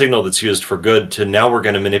signal that's used for good to now we're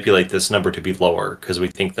going to manipulate this number to be lower because we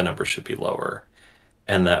think the number should be lower.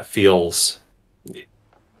 And that feels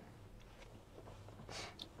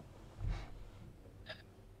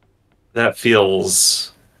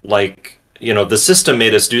like, the system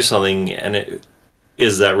made us do something, and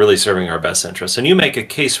is that really serving our best interest? And you make a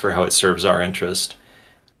case for how it serves our interest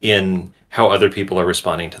in how other people are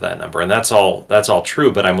responding to that number. And that's all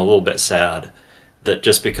true, but I'm a little bit sad that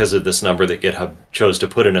just because of this number that GitHub chose to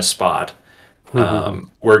put in a spot,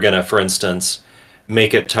 we're going to, for instance,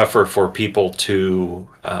 make it tougher for people to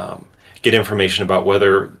get information about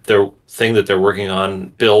whether their thing that they're working on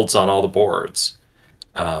builds on all the boards.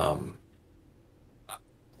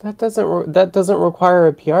 That doesn't require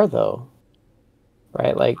a PR though,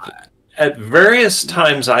 right? Like at various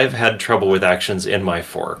times, I've had trouble with actions in my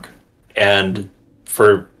fork, and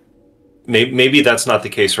for maybe that's not the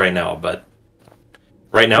case right now, but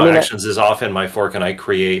right now actions is off in my fork, and I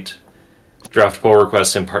create draft pull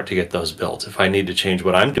requests in part to get those built. If I need to change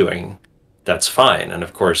what I'm doing, that's fine. And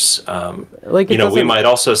of course, Like, you it know, we doesn't. might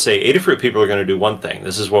also say Adafruit people are going to do one thing.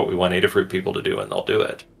 This is what we want Adafruit people to do, and they'll do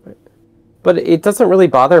it. But it doesn't really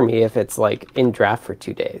bother me if it's like in draft for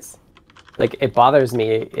 2 days. Like, it bothers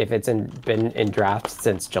me if it's been in draft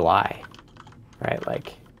since July, right?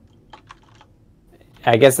 Like,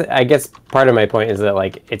 I guess part of my point is that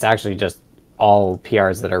like it's actually just all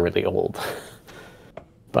PRs that are really old.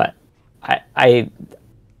 But I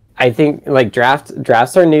think like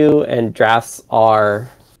drafts are new, and drafts are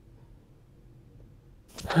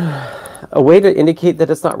a way to indicate that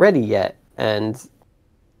it's not ready yet. And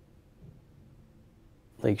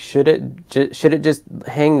like, should it just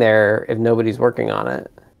hang there if nobody's working on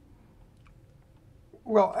it?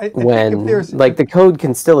 Well, I think if When there's like the code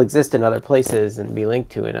can still exist in other places and be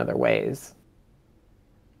linked to in other ways.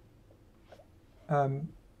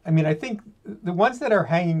 I mean, I think the ones that are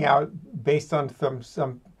hanging out based on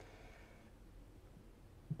some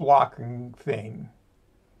blocking thing,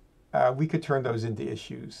 we could turn those into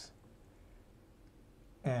issues,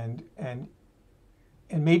 and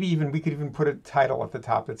maybe even we could even put a title at the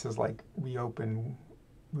top that says like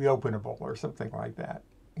reopenable or something like that,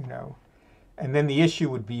 you know, and then the issue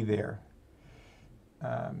would be there.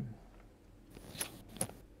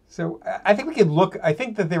 So I think we could look. I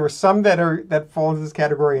think that there were some that fall into this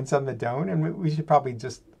category and some that don't, and we should probably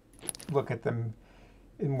just look at them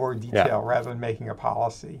in more detail rather than making a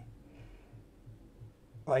policy.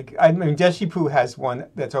 Like, I mean, Deshipu has one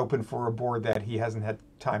that's open for a board that he hasn't had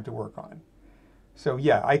time to work on. So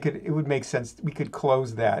yeah, it would make sense. We could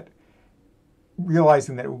close that,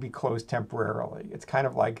 realizing that it will be closed temporarily. It's kind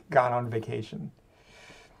of like gone on vacation,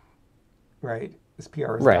 right? This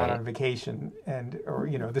PR has gone on vacation, or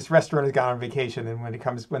you know, this restaurant has gone on vacation, and when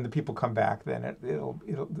the people come back, then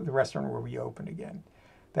the restaurant will reopen again.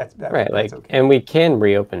 That's Right, that's like, okay. and we can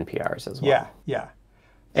reopen PRs as well. Yeah.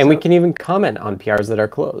 And we can even comment on PRs that are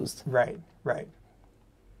closed. Right.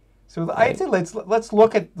 So I'd say let's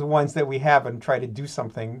look at the ones that we have and try to do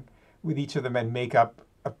something with each of them and make up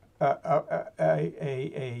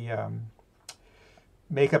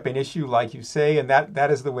make up an issue, like you say, and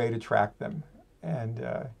that is the way to track them. And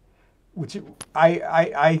which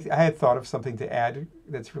I had thought of something to add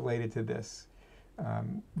that's related to this,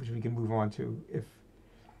 which we can move on to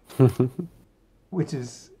which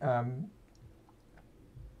is there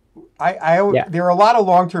are a lot of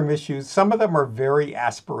long-term issues. Some of them are very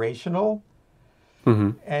aspirational,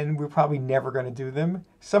 and we're probably never going to do them.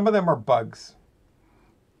 Some of them are bugs,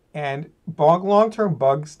 and long-term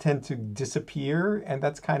bugs tend to disappear, and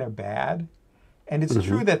that's kind of bad. And it's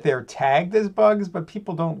true that they're tagged as bugs, but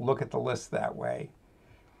people don't look at the list that way.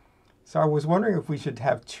 So I was wondering if we should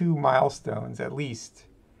have 2 milestones at least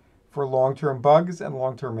for long-term bugs and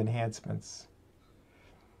long-term enhancements.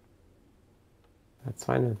 That's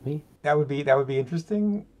fine with me. That would be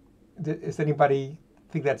interesting. Does anybody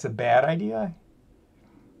think that's a bad idea?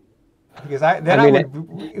 Because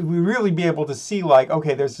we really be able to see, like,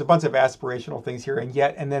 okay, there's a bunch of aspirational things here,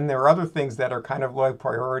 and then there are other things that are kind of low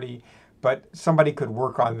priority, but somebody could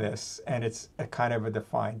work on this, and it's a kind of a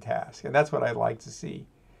defined task, and that's what I'd like to see.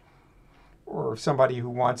 Or somebody who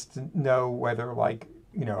wants to know whether, like,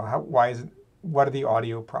 you know, what are the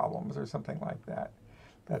audio problems or something like that.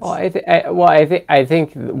 Well, I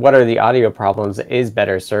think what are the audio problems is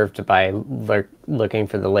better served by looking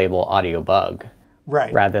for the label audio bug,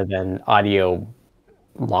 right, rather than audio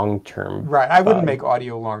long-term. Right, I wouldn't make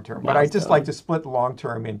audio long-term, but I just like to split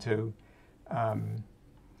long-term into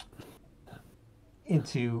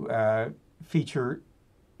feature,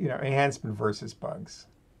 you know, enhancement versus bugs.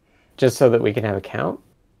 Just so that we can have a count.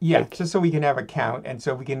 Yeah, just so we can have a count, and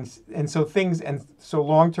so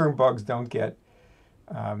long-term bugs don't get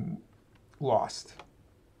lost.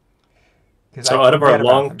 So out of our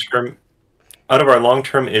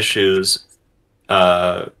long-term issues,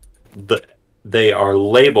 they are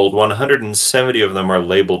labeled. 170 of them are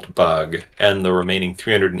labeled bug, and the remaining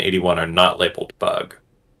 381 are not labeled bug.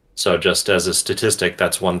 So just as a statistic,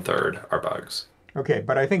 that's 1/3 are bugs. Okay,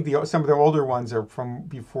 but I think some of the older ones are from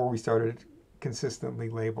before we started consistently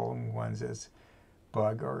labeling ones as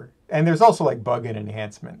bug, and there's also like bug and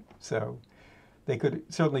enhancement, so they could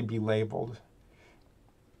certainly be labeled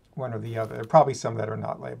one or the other. There are probably some that are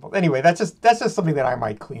not labeled. Anyway, that's just something that I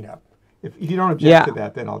might clean up. If you don't object to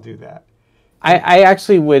that, then I'll do that. I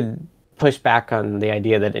actually would push back on the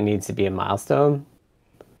idea that it needs to be a milestone,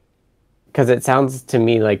 because it sounds to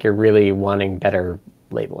me like you're really wanting better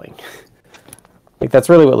labeling. Like, that's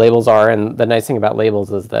really what labels are, and the nice thing about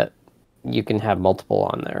labels is that you can have multiple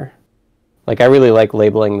on there. Like, I really like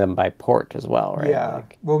labeling them by port as well, right? Yeah.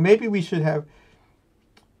 Like, well, maybe we should have...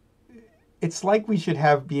 it's like we should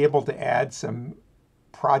be able to add some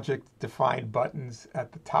project-defined buttons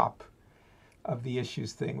at the top of the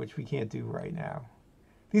issues thing, which we can't do right now.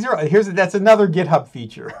 That's another GitHub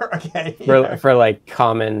feature. Okay. For like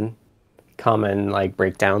common like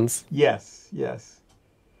breakdowns. Yes.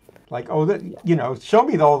 Like, show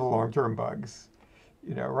me all the long-term bugs.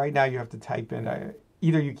 Right now you have to type in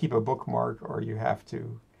either you keep a bookmark or you have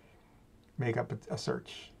to make up a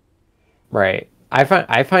search. Right.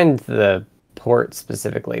 I find the port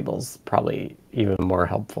specific labels probably even more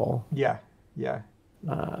helpful. Yeah.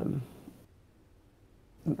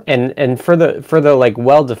 And for the like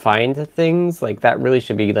well-defined things, like that really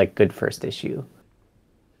should be like good first issue.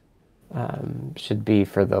 Should be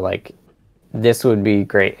for the like, this would be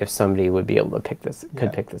great if somebody would be able to pick this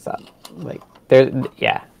up. Like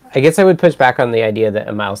I guess I would push back on the idea that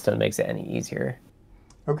a milestone makes it any easier.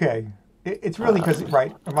 Okay, it's really because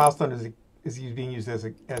a milestone is being used as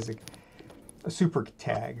a super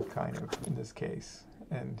tag kind of in this case,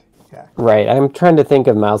 and yeah. Right, I'm trying to think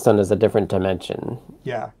of milestone as a different dimension.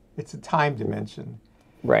 Yeah, it's a time dimension.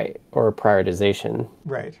 Right, or prioritization.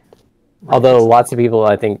 Right. Although lots of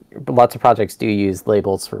projects do use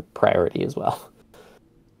labels for priority as well.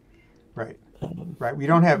 Right. We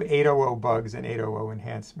don't have 800 bugs and 800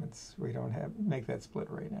 enhancements. We don't make that split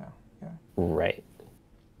right now. Yeah. Right.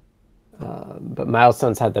 But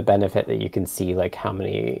milestones have the benefit that you can see like how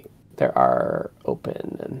many there are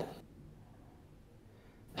open and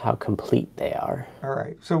how complete they are. All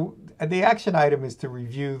right. So the action item is to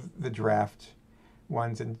review the draft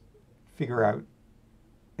ones and figure out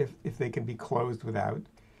if they can be closed without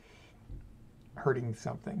hurting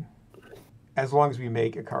something, as long as we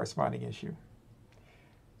make a corresponding issue.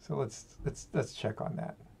 So let's check on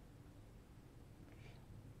that.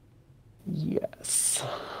 Yes.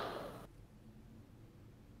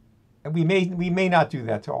 And we may not do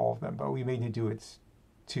that to all of them, but we may need to do it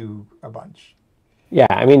to a bunch. Yeah,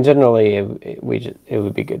 I mean, generally, it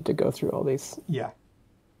would be good to go through all these. Yeah.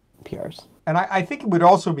 PRs. And I think it would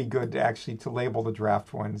also be good to label the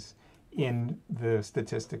draft ones in the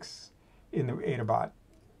statistics in the AdaBot,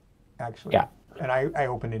 actually. Yeah. And I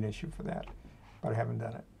opened an issue for that, but I haven't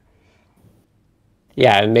done it.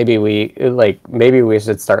 Yeah, and maybe we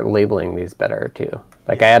should start labeling these better too.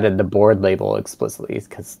 Like I added the board label explicitly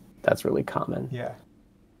because that's really common. Yeah.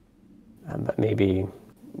 But maybe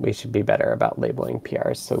we should be better about labeling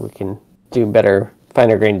PRs so we can do better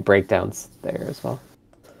finer grained breakdowns there as well.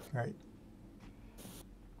 Right.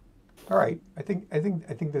 All right. I think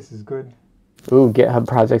this is good. Ooh, GitHub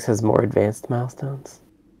Projects has more advanced milestones.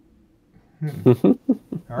 All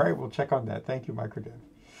right, we'll check on that. Thank you, Microdev.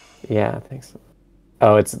 Yeah, thanks.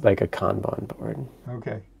 Oh, it's like a Kanban board.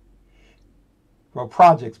 Okay. Well,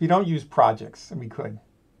 projects. We don't use projects, and we could.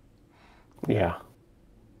 Yeah.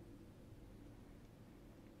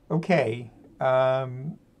 Okay.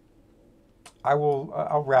 I'll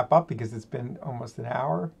wrap up because it's been almost an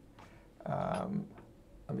hour.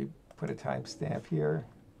 Let me put a timestamp here.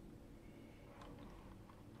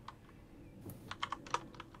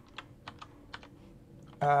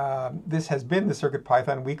 This has been the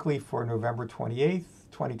CircuitPython Weekly for November 28th,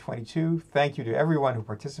 2022. Thank you to everyone who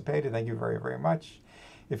participated. Thank you very, very much.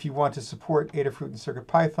 If you want to support Adafruit and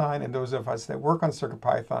CircuitPython, and those of us that work on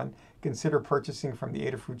CircuitPython, consider purchasing from the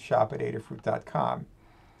Adafruit shop at adafruit.com.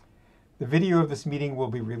 The video of this meeting will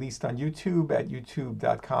be released on YouTube at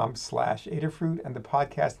youtube.com/Adafruit, and the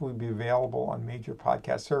podcast will be available on major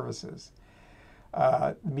podcast services.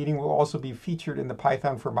 The meeting will also be featured in the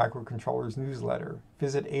Python for Microcontrollers newsletter.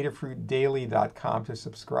 Visit adafruitdaily.com to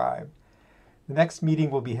subscribe. The next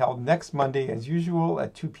meeting will be held next Monday, as usual,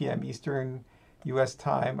 at 2 p.m. Eastern U.S.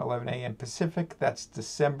 time, 11 a.m. Pacific. That's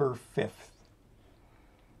December 5th.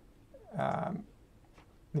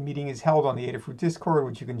 The meeting is held on the Adafruit Discord,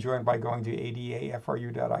 which you can join by going to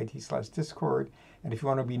adafru.it/discord. And if you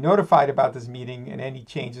want to be notified about this meeting and any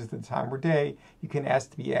changes to the time or day, you can ask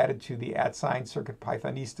to be added to the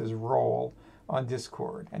 @CircuitPythonistas role on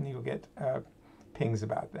Discord, and you'll get pings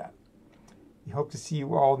about that. We hope to see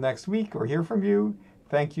you all next week or hear from you.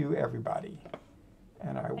 Thank you, everybody.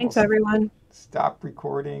 And I will Thanks, everyone. stop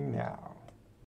recording now.